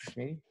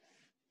 Ok,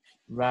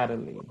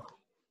 rarely.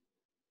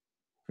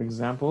 For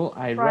example,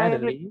 I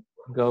rarely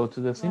go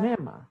to the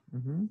cinema.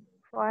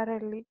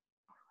 Rarely.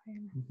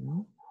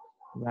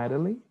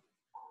 Rarely.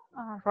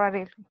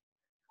 Rarely.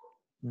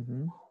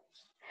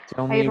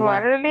 Tell I me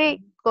one.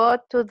 rarely go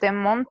to the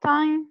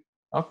mountain.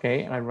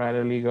 Okay, I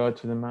rarely go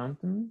to the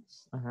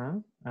mountains.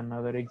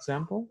 Another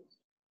example.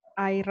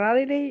 I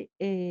rarely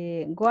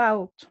go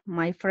out,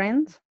 my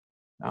friends.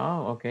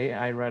 Oh, okay.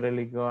 I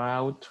rarely go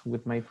out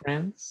with my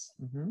friends.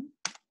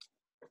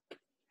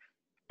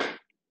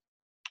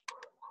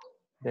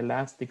 The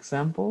last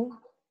example.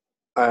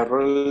 I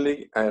rarely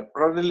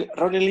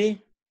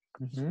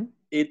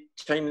eat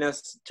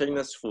Chinese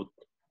food.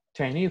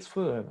 Chinese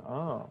food.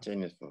 Oh,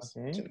 Chinese food.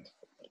 okay. Chinese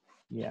food.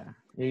 Yeah,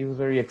 it is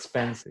very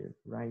expensive,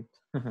 right?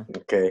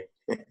 Okay.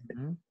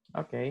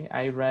 Okay,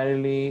 I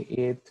rarely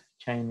eat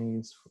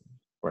Chinese food.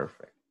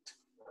 Perfect.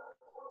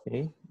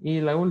 Okay,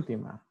 y la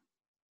última.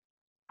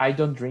 I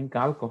don't drink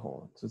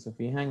alcohol. Si se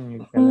fijan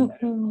en el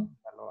calendario,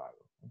 ya lo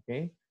hago.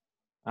 Okay,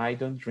 I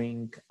don't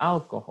drink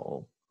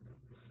alcohol.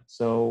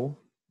 So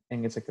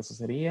En ese caso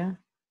sería,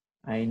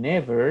 I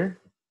never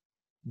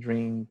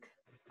drink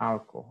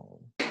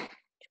alcohol.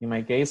 In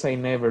my case, I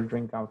never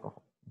drink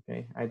alcohol.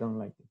 Okay, I don't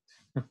like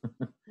it.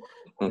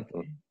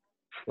 Okay.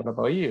 What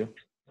about you?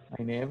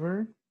 I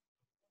never.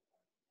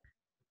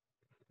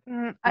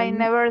 I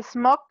never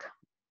smoke.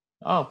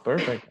 Oh,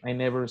 perfect. I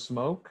never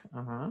smoke.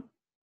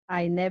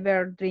 I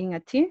never drink a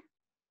tea.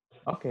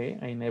 Okay,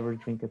 I never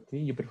drink a tea.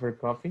 You prefer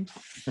coffee?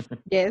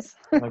 Yes.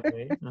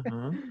 Okay.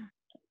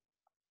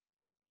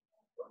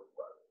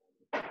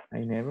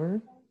 I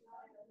never.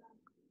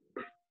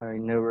 I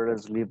never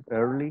sleep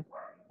early.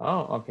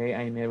 Oh, okay.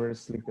 I never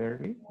sleep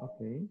early.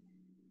 Okay.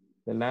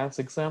 The last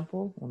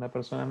example, una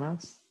persona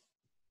más.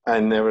 I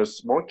never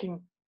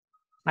smoking.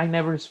 I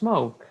never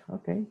smoke.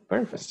 Okay,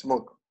 perfect.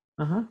 Smoke.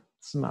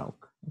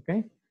 Smoke.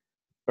 Okay,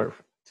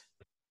 perfect.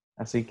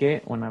 Así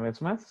que una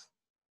vez más,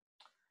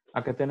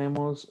 acá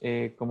tenemos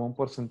como un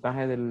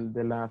porcentaje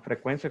de la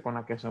frecuencia con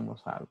la que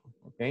hacemos algo.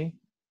 Ok,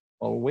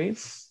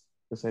 always,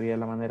 que sería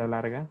la manera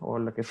larga o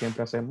la que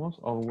siempre hacemos.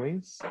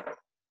 Always,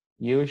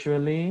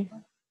 usually,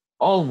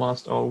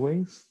 almost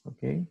always.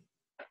 Ok,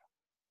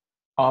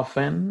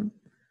 often,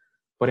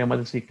 podríamos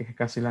decir que es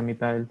casi la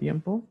mitad del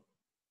tiempo.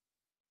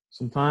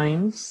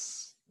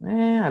 Sometimes,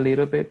 a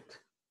little bit.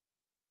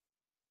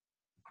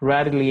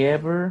 Rarely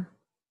ever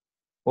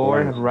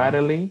or Once.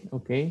 rarely,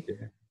 ok.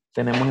 Yeah.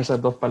 Tenemos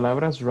esas dos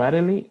palabras,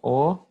 rarely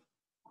o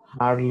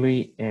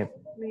hardly ever.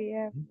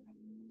 Yeah.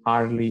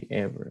 Hardly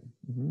ever.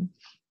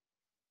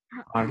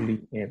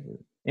 Hardly ever.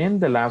 And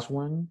the last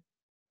one,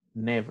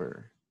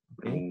 never.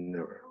 Okay.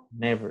 Never.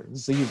 Never.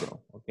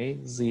 Zero.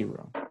 Okay.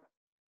 Zero.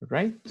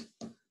 Right?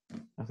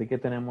 Así que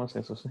tenemos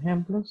esos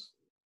ejemplos.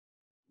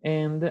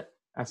 And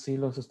así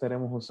los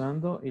estaremos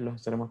usando y los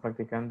estaremos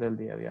practicando el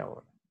día de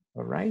ahora.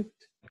 All right?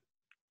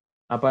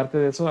 Aparte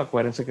de eso,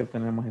 acuérdense que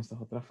tenemos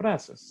estas otras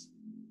frases.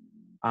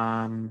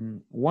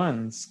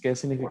 Once, ¿qué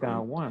significa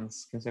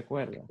once? ¿Qué se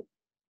acuerda?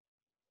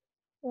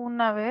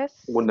 Una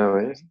vez. Una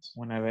vez.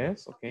 Una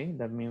vez, ok.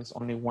 That means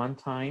only one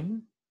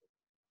time.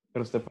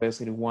 Pero usted puede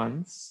decir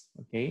once,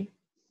 ok.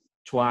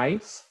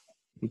 Twice.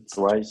 It's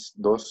Twice.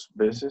 Dos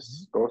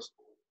veces. Dos.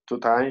 Two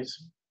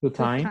times. two Two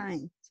times.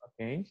 times.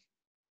 Ok.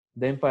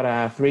 Then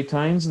para three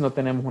times no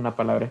tenemos una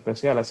palabra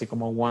especial, así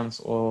como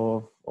once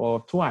o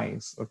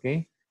twice,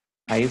 ok.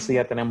 Ahí sí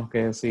ya tenemos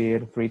que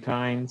decir three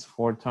times,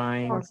 four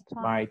times,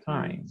 five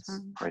times.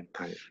 Five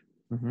times.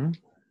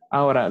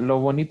 Ahora, lo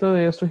bonito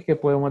de esto es que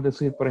podemos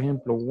decir, por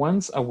ejemplo,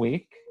 once a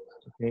week,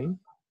 ok.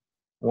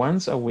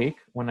 Once a week,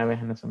 una vez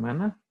en la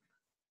semana.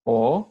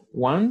 O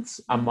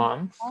once a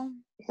month,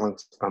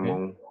 Once a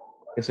month.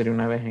 que sería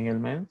una vez en el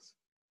mes.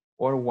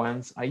 Or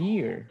once a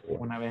year,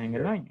 una vez en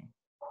el año.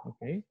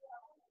 Ok.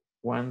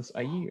 Once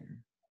a year.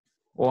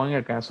 O en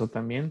el caso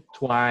también,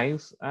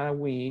 twice a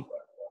week,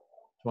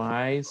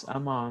 twice a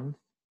month,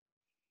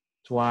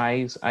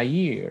 twice a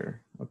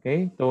year. Ok.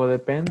 Todo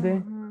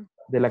depende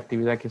de la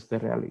actividad que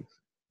usted realice.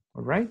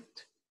 All right.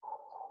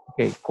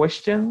 Ok.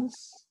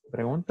 Questions,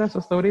 preguntas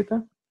hasta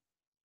ahorita.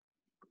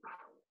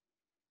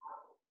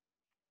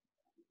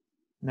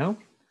 No.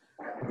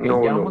 Okay,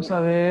 No, ya no. vamos a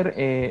ver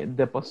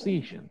the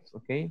positions,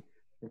 ok.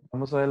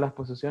 Vamos a ver las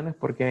posiciones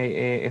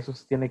porque eso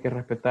se tiene que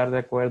respetar de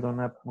acuerdo a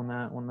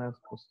unas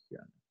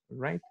posiciones,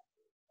 right?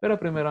 Pero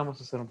primero vamos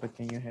a hacer un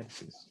pequeño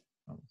ejercicio.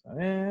 Vamos a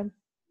ver.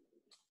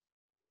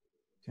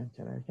 Chan,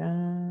 chan,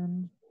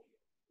 chan.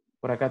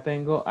 Por acá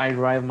tengo I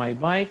ride my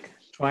bike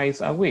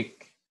twice a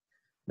week.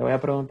 Le voy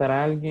a preguntar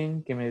a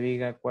alguien que me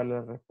diga cuál es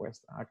la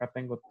respuesta. Acá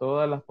tengo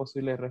todas las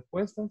posibles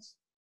respuestas.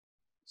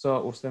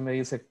 So, usted me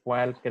dice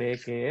cuál cree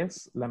que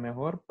es la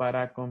mejor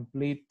para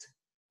complete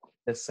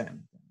the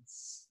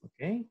sentence.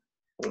 Okay.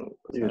 A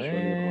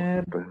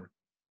ver.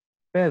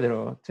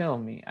 Pedro, tell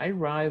me, I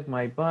ride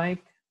my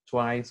bike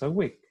twice a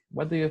week.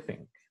 What do you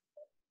think?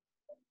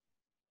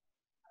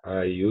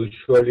 I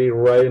usually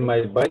ride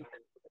my bike.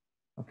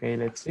 Okay,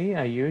 let's see.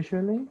 I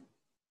usually.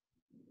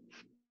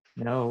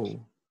 No,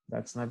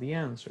 that's not the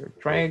answer.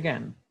 Try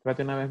again.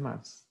 Trate una vez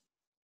más.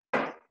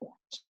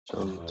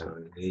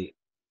 Okay.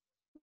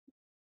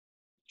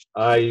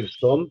 I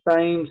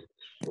sometimes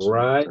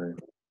ride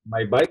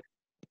my bike.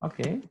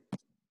 Okay.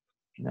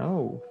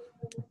 No.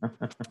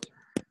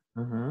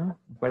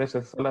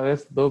 Parece solo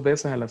dos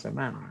veces a la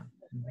semana.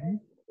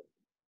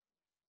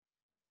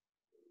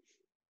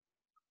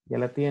 Ya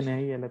la tiene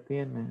ahí, ya la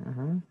tiene.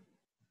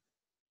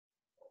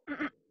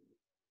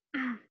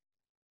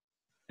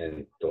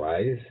 And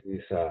twice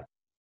is a...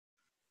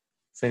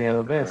 Sería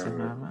dos veces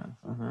nada más.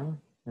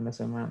 En la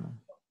semana.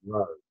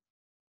 No,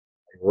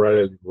 I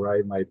rarely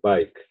ride my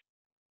bike.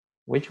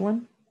 Which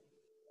one?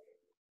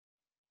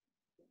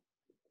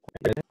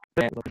 The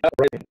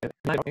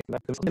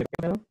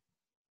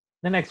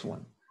next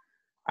one.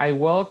 I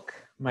walk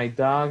my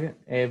dog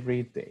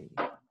every day.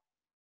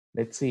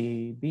 Let's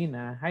see.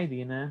 Dina. Hi,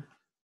 Dina.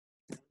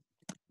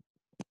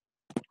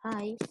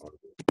 Hi.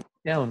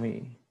 Tell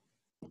me.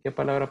 ¿Qué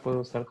palabra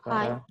puedo usar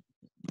para?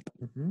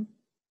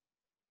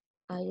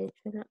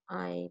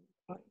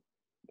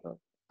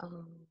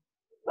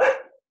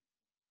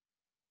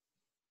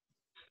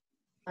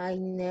 I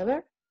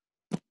never.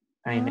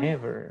 I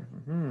never.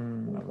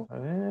 Vamos a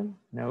ver.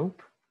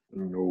 Nope.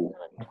 No.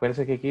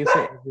 Acuérdense que aquí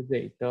dice every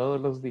day, todos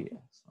los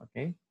días.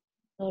 ¿Ok?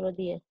 Todos los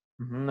días.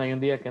 No hay un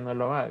día que no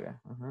lo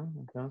haga.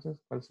 Entonces,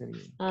 ¿cuál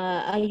sería?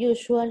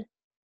 Usual.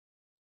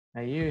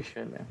 I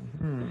usually.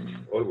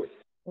 Always.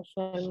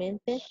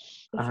 Usualmente.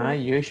 Ajá,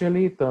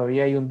 usually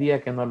todavía hay un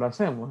día que no lo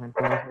hacemos.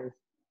 Entonces,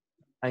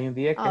 hay un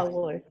día que...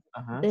 Always.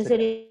 Ajá, Entonces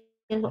sería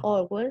sería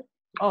always.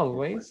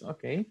 always,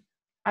 ok.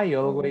 I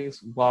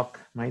always walk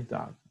my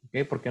dog.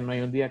 Ok, porque no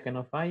hay un día que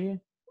no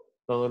falle.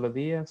 Todos los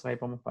días ahí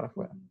vamos para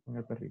afuera con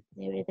el perrito.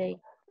 Every day.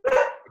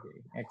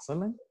 Okay,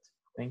 excellent.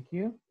 Thank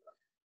you.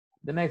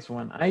 The next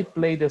one. I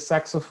play the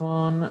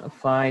saxophone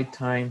 5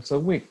 times a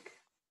week.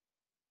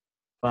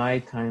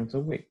 5 times a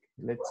week.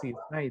 Let's see,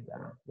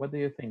 Saida. What do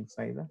you think,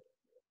 Saida?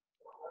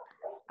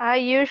 I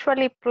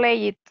usually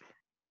play it.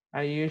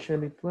 I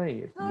usually play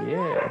it.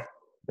 Yeah,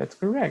 that's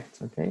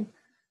correct. Okay.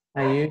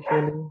 I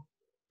usually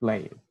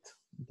play it.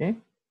 Okay.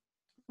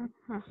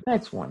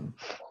 Next one.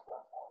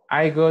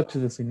 I go to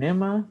the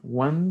cinema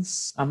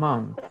once a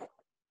month.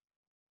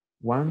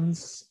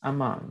 Once a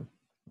month.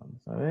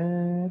 Vamos a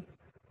ver.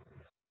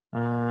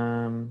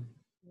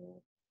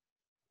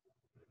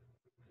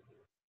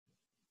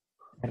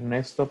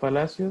 Ernesto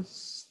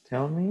Palacios,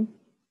 tell me.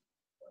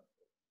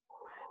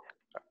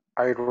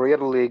 I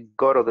rarely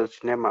go to the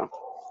cinema.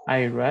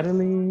 I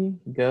rarely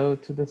go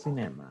to the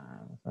cinema.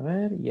 Vamos a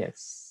ver.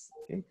 Yes.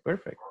 Okay,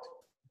 perfect.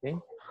 Okay.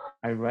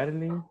 I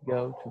rarely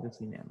go to the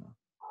cinema.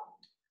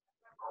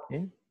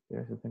 Okay.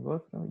 There's a tengo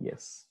otro.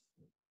 Yes.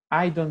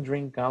 I don't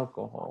drink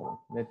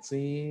alcohol. Let's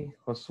see.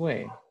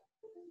 Josué,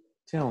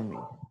 tell me.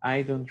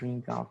 I don't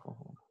drink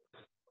alcohol.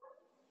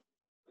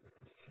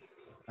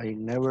 I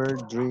never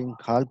drink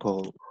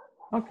alcohol.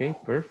 Okay,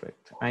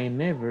 perfect. I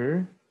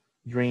never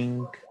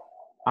drink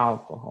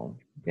alcohol.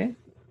 Okay,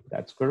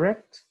 that's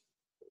correct.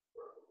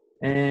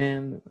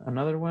 And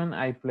another one,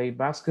 I play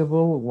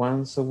basketball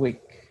once a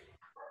week.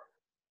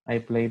 I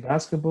play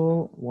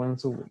basketball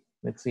once a week.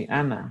 Let's see,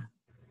 Anna,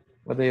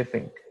 what do you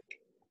think?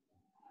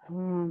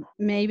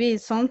 Maybe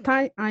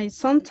I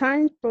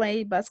sometimes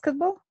play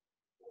basketball.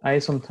 I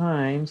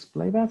sometimes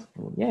play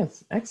basketball.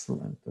 Yes,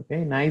 excellent.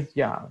 Okay, nice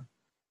job.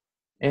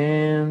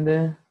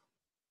 And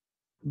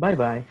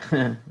bye-bye.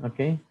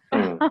 Okay,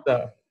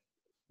 so,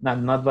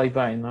 not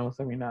bye-bye, no hemos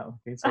terminado.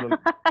 Okay, solo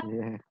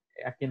Yeah.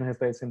 aquí nos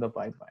está diciendo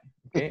bye-bye.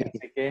 Okay,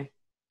 así que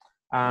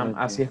Okay.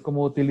 así es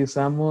como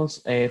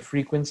utilizamos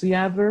frequency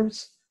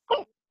adverbs.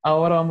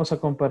 Ahora vamos a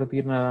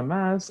compartir nada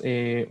más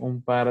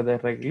un par de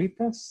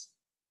reglitas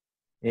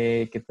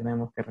que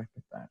tenemos que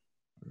respetar.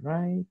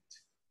 Right.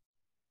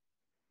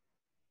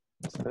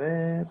 Vamos a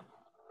ver.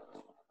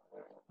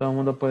 Todo el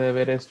mundo puede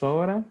ver esto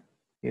ahora.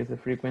 Es the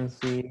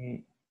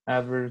frequency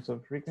adverbs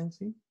of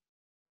frequency.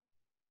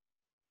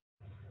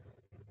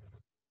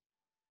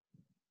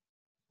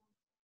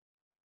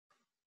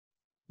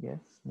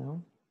 Yes,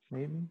 no,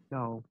 maybe.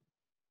 No,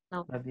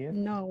 Not yet.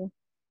 No.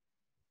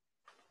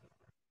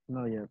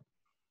 not yet.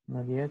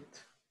 Not yet.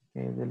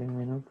 Okay, denle un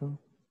minuto.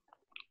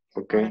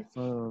 Okay.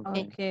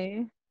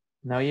 Okay.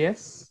 Now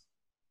yes.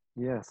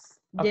 Yes.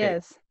 Okay,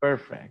 Yes.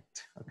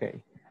 perfect.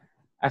 Okay.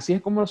 Así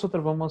es como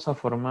nosotros vamos a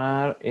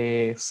formar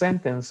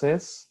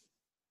sentences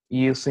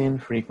using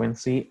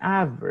frequency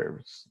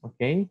adverbs.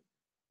 Ok.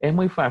 Es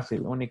muy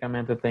fácil.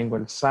 Únicamente tengo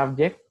el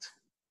subject,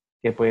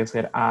 que puede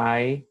ser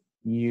I,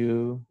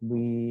 you,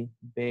 we,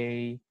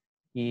 they,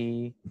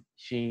 he,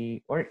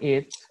 she, or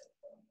it.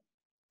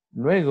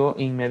 Luego,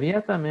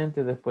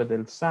 inmediatamente después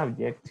del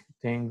subject,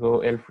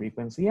 tengo el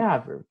frequency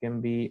adverb.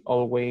 Can be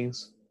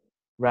always,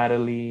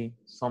 rarely,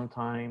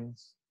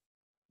 sometimes,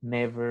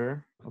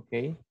 never,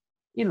 ¿ok?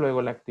 Y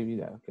luego la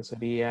actividad, que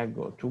sería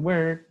go to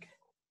work,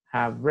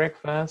 have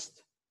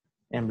breakfast,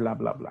 and bla,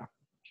 bla, bla.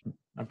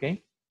 ¿Ok?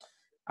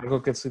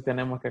 Algo que sí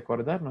tenemos que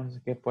acordarnos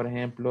es que, por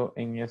ejemplo,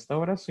 en esta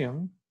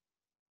oración,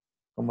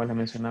 como les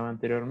mencionaba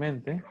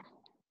anteriormente,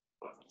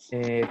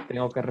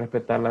 tengo que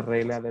respetar la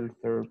regla del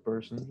third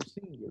person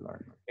singular,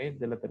 ¿ok?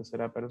 De la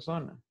tercera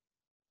persona.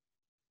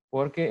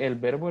 Porque el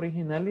verbo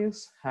original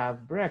es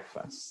have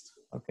breakfast,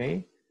 ¿ok?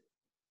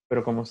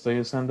 Pero como estoy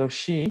usando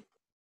she,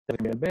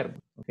 termina el verbo,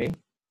 ¿ok?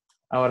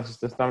 Ahora, si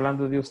usted está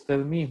hablando de usted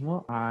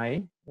mismo,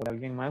 I, o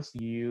alguien más,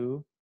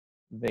 you,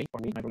 they,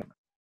 or me, no hay problema.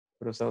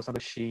 Pero está usando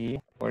she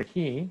or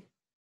he,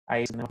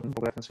 ahí tenemos un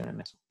poco de atención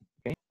en eso,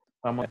 ¿ok?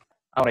 Vamos a ver.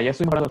 Ahora, ya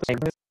estoy hablando de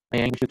inglés.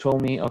 And you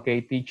told me,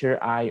 okay, teacher,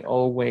 I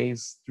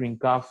always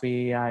drink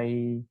coffee.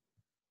 I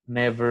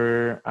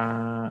never,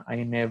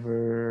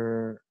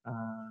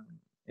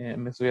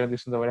 me estuvieron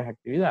diciendo varias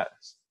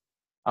actividades.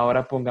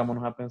 Ahora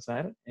pongámonos a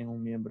pensar en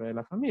un miembro de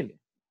la familia,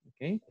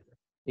 ¿ok?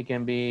 It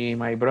can be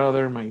my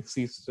brother, my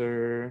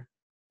sister,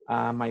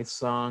 my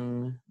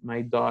son,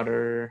 my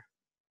daughter,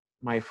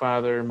 my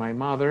father, my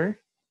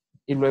mother.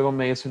 Y luego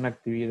me dice una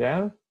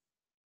actividad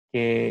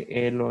que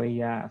él o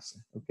ella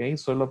hace, ¿ok?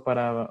 Solo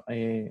para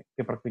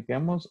que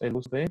practiquemos el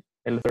uso de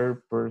el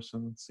third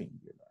person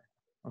singular,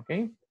 ¿ok?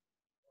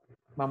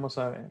 Vamos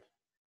a ver.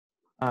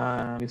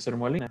 Mr.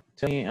 Molina,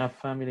 tell me a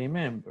family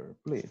member,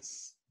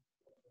 please.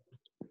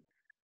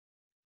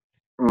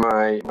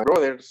 My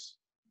brothers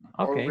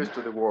Okay. always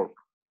to the work.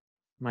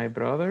 My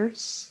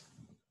brothers.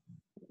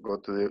 Go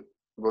to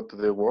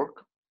the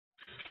work.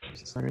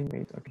 Sorry,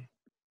 wait, okay.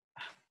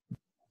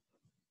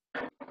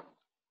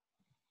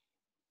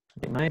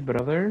 My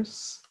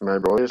brothers. My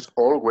brothers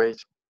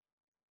always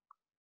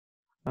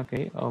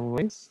Okay,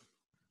 always.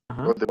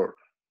 go to the work.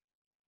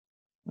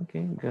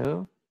 Okay,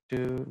 go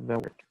to the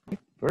work. Okay,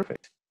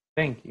 perfect.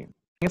 Thank you.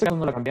 En este caso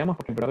no la cambiamos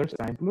porque brothers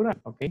está en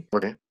plural, ¿ok?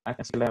 Okay.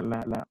 Así la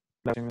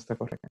oración está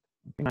correcta.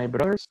 Okay. My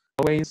brothers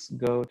always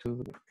go to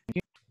the work. Thank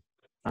you.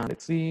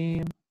 Let's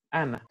see.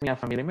 Anna, a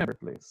family member,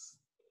 please.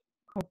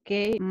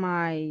 Okay,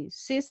 my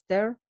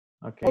sister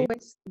Okay.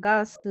 always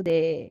goes to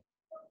the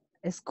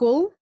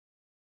school,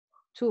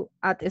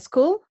 at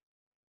school,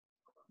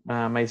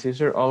 My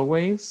sister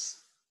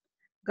always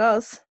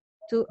goes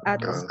to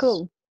at Goes.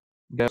 school.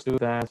 goes to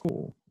the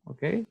school.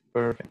 Okay,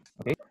 perfect.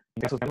 Okay.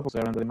 En caso de pues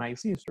estoy hablando de my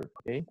sister.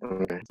 Okay.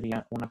 Okay.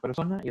 Sería una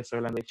persona y estoy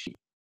hablando de she.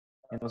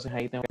 Entonces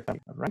ahí tengo que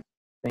estar, right?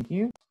 Thank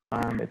you.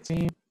 Let's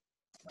see.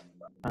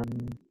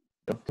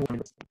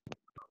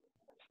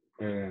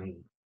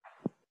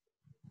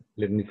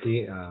 Let me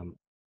see.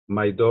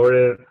 My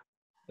daughter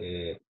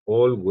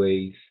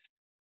always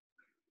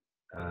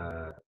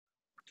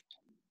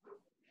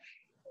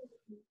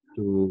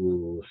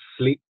to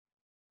sleep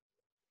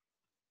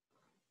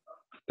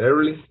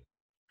early.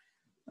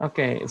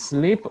 Okay,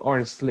 sleep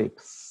or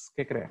sleeps.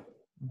 ¿Qué cree?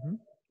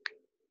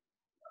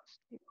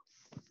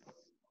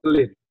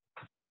 Sleep.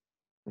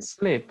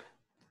 Sleep.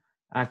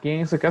 Aquí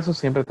en ese caso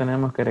siempre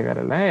tenemos que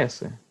agregar la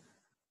S.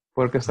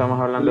 Porque estamos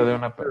hablando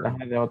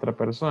de otra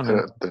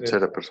persona.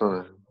 Tercera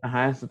persona.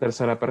 Ajá, es de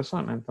tercera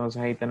persona.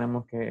 Entonces ahí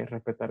tenemos que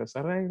respetar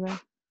esa regla.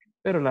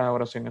 Pero la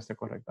oración está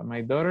correcta.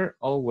 My daughter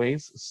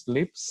always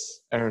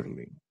sleeps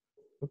early.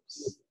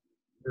 Oops.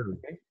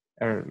 Okay.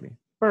 Early.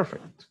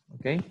 Perfect.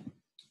 Okay.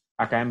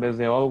 Acá en vez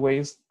de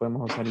always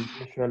podemos usar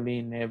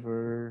usually,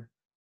 never,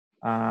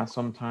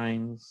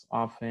 sometimes,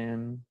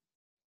 often,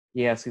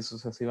 y así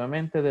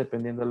sucesivamente,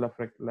 dependiendo de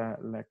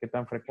la que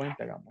tan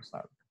frecuente hagamos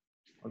algo.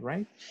 All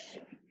right.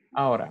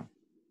 Ahora,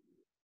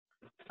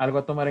 algo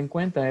a tomar en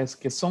cuenta es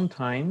que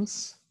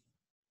sometimes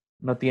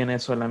no tiene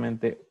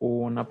solamente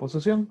una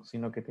posición,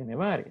 sino que tiene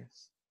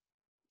varias.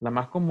 La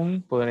más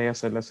común podría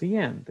ser la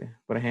siguiente.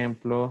 Por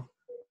ejemplo,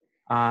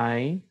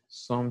 I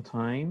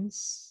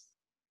sometimes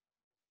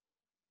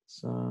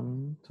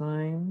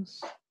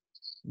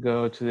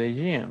go to the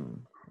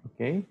gym.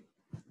 ¿Ok?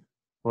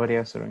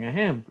 Podría ser un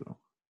ejemplo.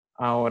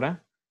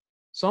 Ahora,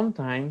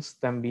 sometimes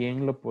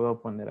también lo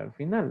puedo poner al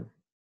final.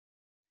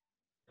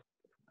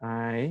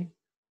 I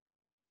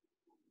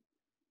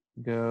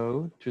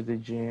go to the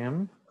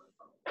gym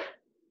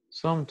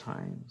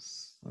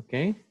sometimes.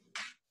 ¿Ok?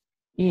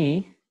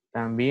 Y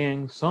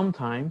también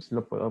sometimes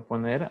lo puedo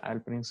poner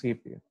al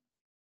principio.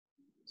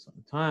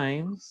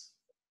 Sometimes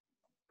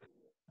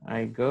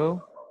I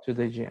go to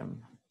the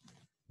gym.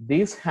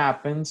 This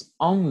happens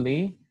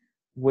only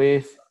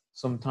with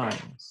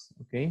sometimes.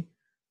 ¿Ok?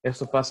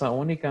 Esto pasa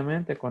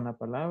únicamente con la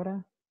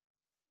palabra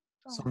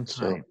sometimes.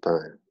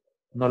 Sometimes.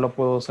 No lo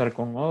puedo usar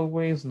con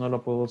always, no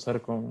lo puedo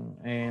usar con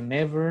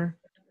never.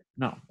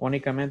 No,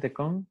 únicamente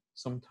con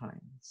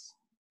sometimes.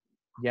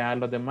 Ya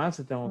los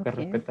demás tengo que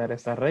respetar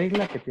esta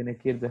regla que tiene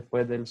que ir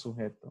después del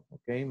sujeto.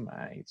 Ok,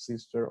 my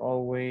sister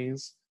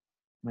always,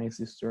 my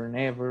sister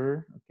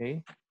never.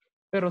 Ok,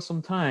 pero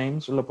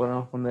sometimes lo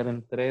podemos poner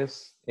en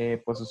tres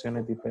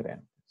posiciones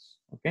diferentes.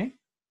 Ok,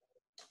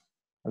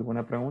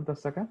 ¿alguna pregunta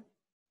hasta acá?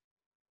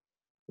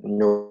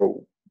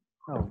 No.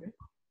 Okay.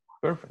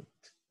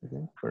 Perfect.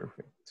 Okay,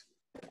 perfect.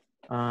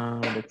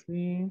 Let's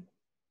see.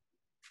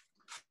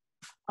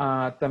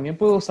 También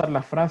puedo usar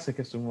la frase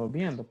que estuvimos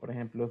viendo. Por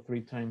ejemplo,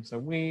 3 times a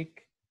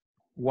week,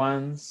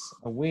 once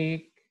a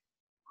week,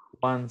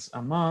 once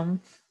a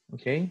month.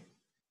 Ok.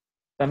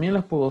 También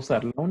las puedo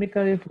usar. La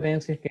única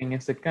diferencia es que en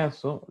este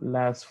caso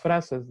las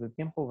frases de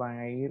tiempo van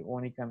a ir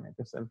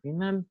únicamente hasta el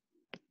final.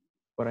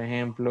 Por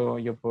ejemplo,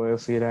 yo puedo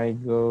decir I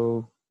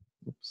go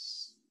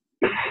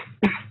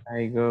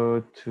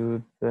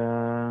to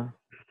the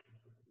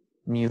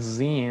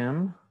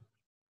museum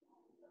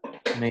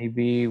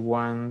maybe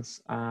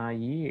once a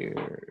year.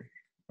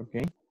 Ok.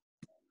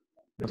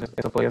 Entonces,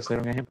 eso podría ser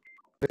un ejemplo. En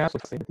este caso,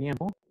 este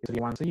tiempo, que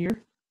sería once a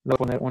year, lo voy a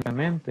poner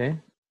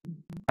únicamente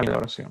a la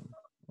oración.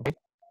 ¿Ok?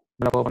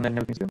 No la puedo poner en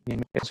el principio, y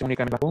en eso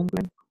únicamente la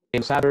cumplen.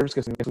 Los adverbs, que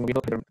es un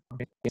video, pero en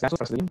este caso,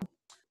 frase de tiempo,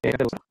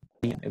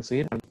 es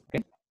decir, ¿ok?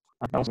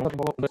 Vamos a poner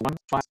one,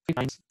 five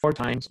times, four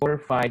times, or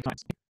five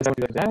times. Esa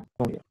cantidad ya,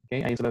 muy bien, ¿ok?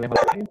 Ahí se la dejo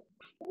así.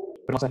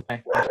 Pero vamos a de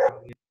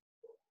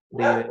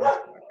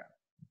ideas por acá.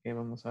 Ok,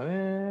 vamos a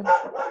ver.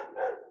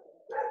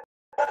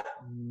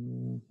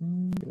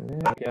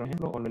 Aquí hay un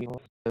ejemplo, o lo digo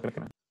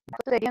directamente. Go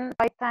to the gym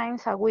 5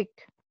 times a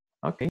week.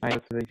 Okay, I go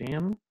to the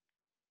gym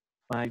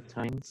 5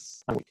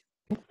 times a week.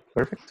 Okay,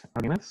 perfect.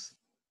 ¿Alguien más?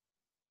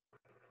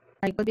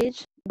 I go to the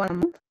beach 1 a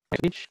month. I go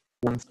to the beach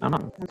once a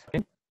month.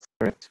 Okay,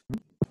 correct.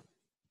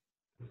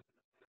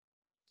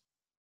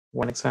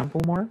 One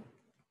example more.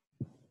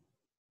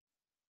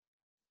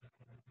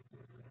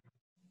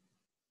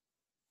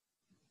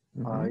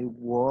 I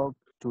walk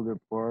to the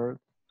park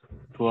He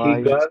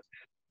twice got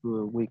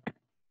a week.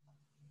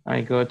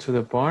 I go to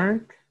the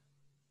park.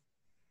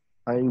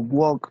 I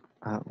walk.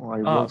 I Oh,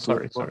 walk to the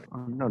sorry, park. sorry.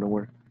 Another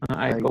word.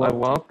 I I go, I walk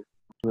walk.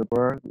 to the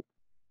park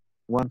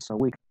once a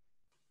week.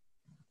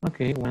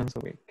 Okay, once a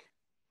week.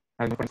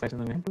 ¿Algo por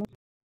un ejemplo?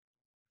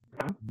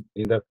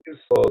 in the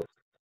first or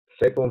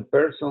second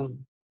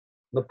person.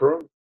 No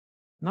problem.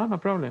 No, no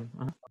problem.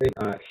 Okay,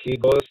 he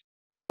goes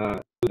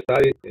to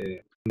study in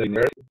the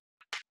university.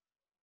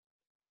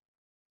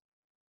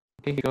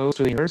 Okay, he goes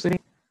to the university.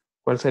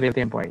 ¿Cuál sería el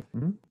tiempo ahí?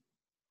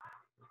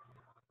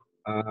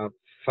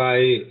 5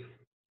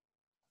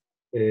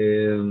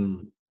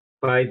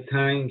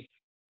 times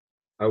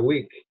a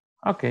week.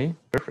 Okay,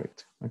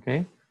 perfect.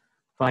 Okay,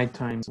 5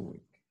 times a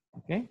week.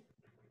 Okay.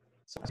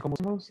 So, como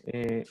usamos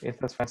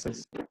estas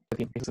fases de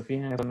tiempo que se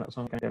fijan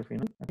son al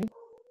final. Okay.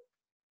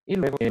 Y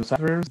luego los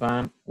adverbs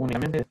van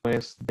únicamente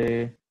después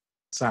de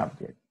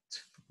subject.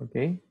 Ok.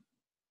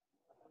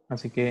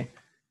 Así que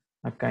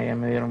acá ya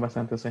me dieron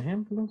bastantes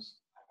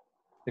ejemplos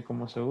de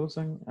cómo se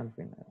usan al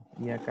final.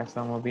 Y acá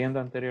estamos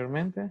viendo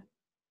anteriormente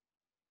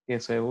que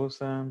se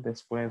usan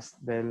después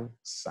del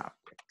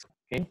subject.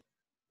 Ok.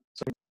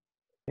 So,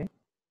 okay.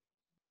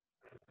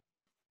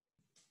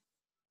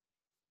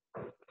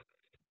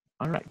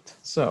 All right.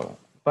 So,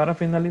 para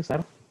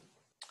finalizar,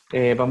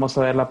 vamos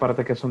a ver la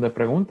parte que son de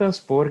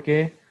preguntas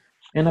porque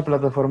en la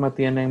plataforma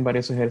tienen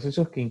varios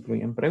ejercicios que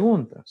incluyen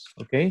preguntas.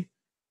 Ok.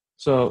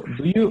 So,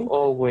 do you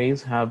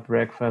always have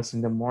breakfast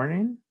in the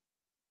morning?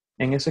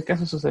 En ese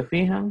caso, si se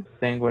fijan,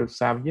 tengo el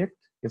subject,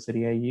 que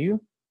sería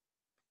you,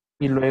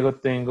 y luego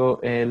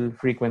tengo el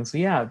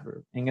frequency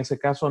adverb. En ese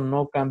caso,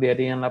 no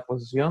cambiaría en la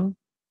posición,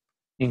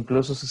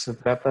 incluso si se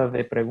trata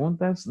de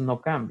preguntas, no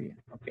cambia,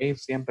 ¿ok?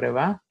 Siempre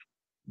va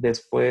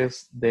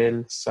después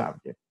del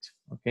subject,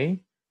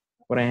 ¿ok?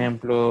 Por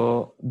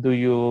ejemplo, do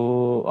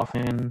you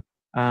often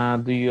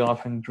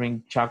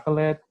drink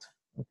chocolate?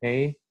 ¿Ok?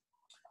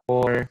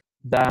 Or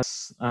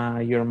does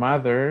your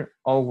mother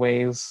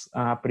always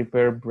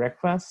prepare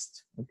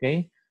breakfast? ¿Ok?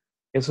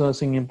 Eso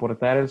sin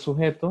importar el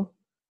sujeto,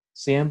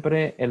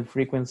 siempre el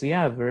frequency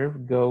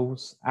adverb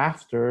goes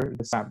after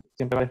the subject,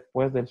 siempre va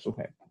después del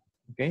sujeto.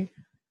 ¿Ok?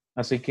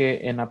 Así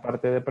que en la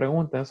parte de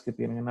preguntas que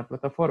tienen en la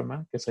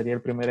plataforma, que sería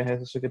el primer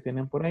ejercicio que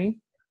tienen por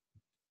ahí,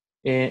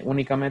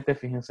 únicamente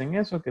fíjense en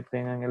eso, que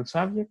tengan el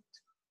subject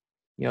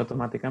y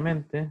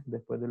automáticamente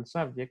después del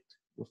subject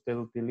usted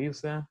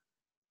utiliza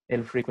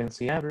el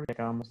frequency adverb que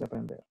acabamos de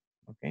aprender.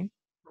 ¿Ok?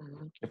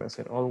 Que puede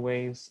ser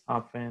always,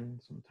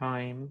 often,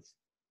 sometimes,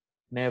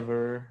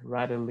 never,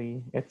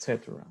 rarely,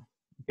 etc.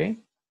 ¿Ok?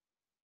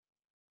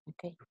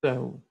 Okay.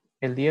 So,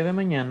 el día de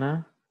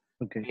mañana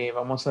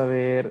vamos a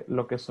ver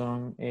lo que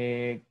son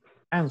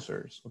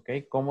answers, ¿ok?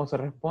 Cómo se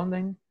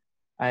responden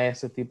a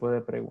ese tipo de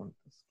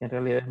preguntas. Que en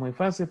realidad es muy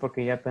fácil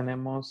porque ya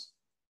tenemos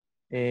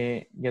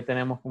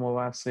como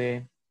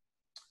base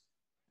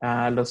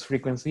los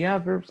frequency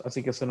adverbs,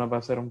 así que se nos va a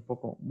hacer un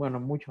poco, bueno,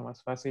 mucho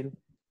más fácil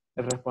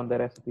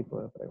responder a este tipo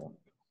de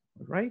preguntas.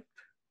 Right?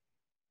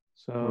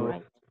 So,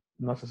 Right.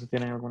 no sé si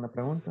tienen alguna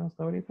pregunta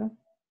hasta ahorita.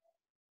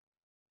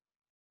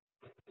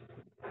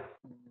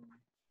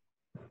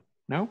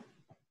 ¿No?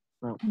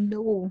 No.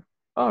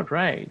 All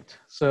right.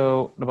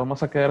 So, nos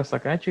vamos a quedar hasta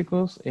acá,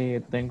 chicos.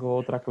 Tengo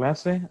otra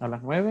clase a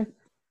las 9.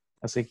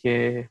 Así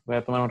que voy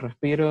a tomar un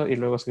respiro y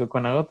luego sigo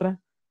con la otra.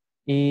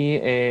 Y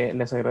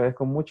les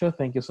agradezco mucho.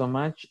 Thank you so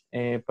much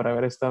por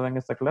haber estado en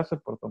esta clase,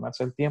 por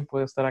tomarse el tiempo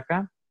de estar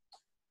acá.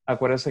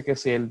 Acuérdense que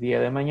si el día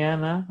de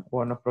mañana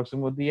o en los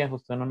próximos días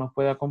usted no nos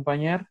puede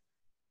acompañar,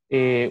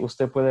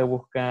 usted puede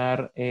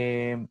buscar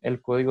el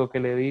código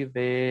que le di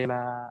de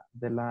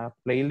la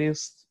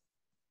playlist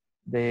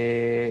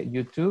de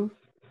YouTube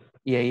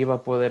y ahí va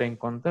a poder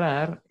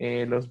encontrar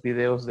los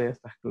videos de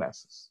estas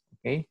clases,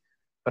 ¿ok?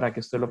 Para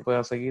que usted lo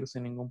pueda seguir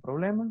sin ningún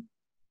problema.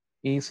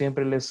 Y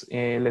siempre les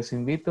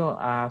invito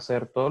a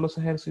hacer todos los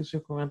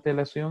ejercicios con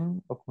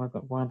antelación o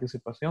con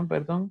anticipación,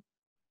 perdón.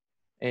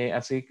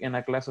 Así que en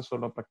la clase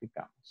solo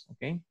practicamos,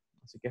 ¿ok?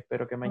 Así que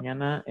espero que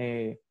mañana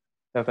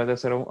tratar de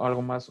hacer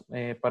algo más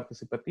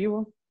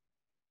participativo.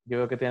 Yo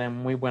veo que tienen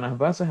muy buenas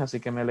bases, así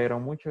que me alegro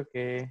mucho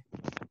que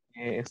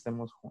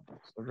estemos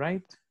juntos, all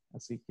right?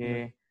 Así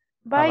que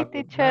have Bye, a good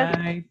teacher.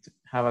 night.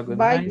 Have a good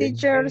Bye, night.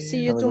 teacher.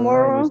 See you Have a good night,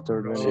 tomorrow.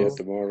 Mr. See you Dennis.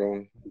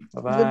 tomorrow. Bye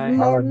Good bye. Have a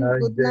morning. nice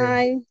Good day.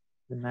 night.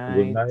 Good Good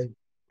night. night.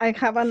 I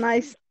have a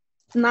nice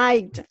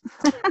night.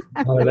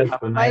 Oh, that's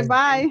Have a Bye nice nice.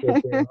 bye.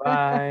 day.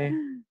 Bye.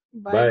 Bye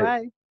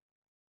Bye.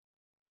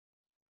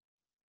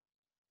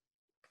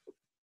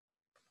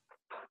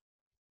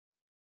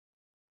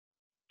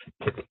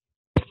 bye.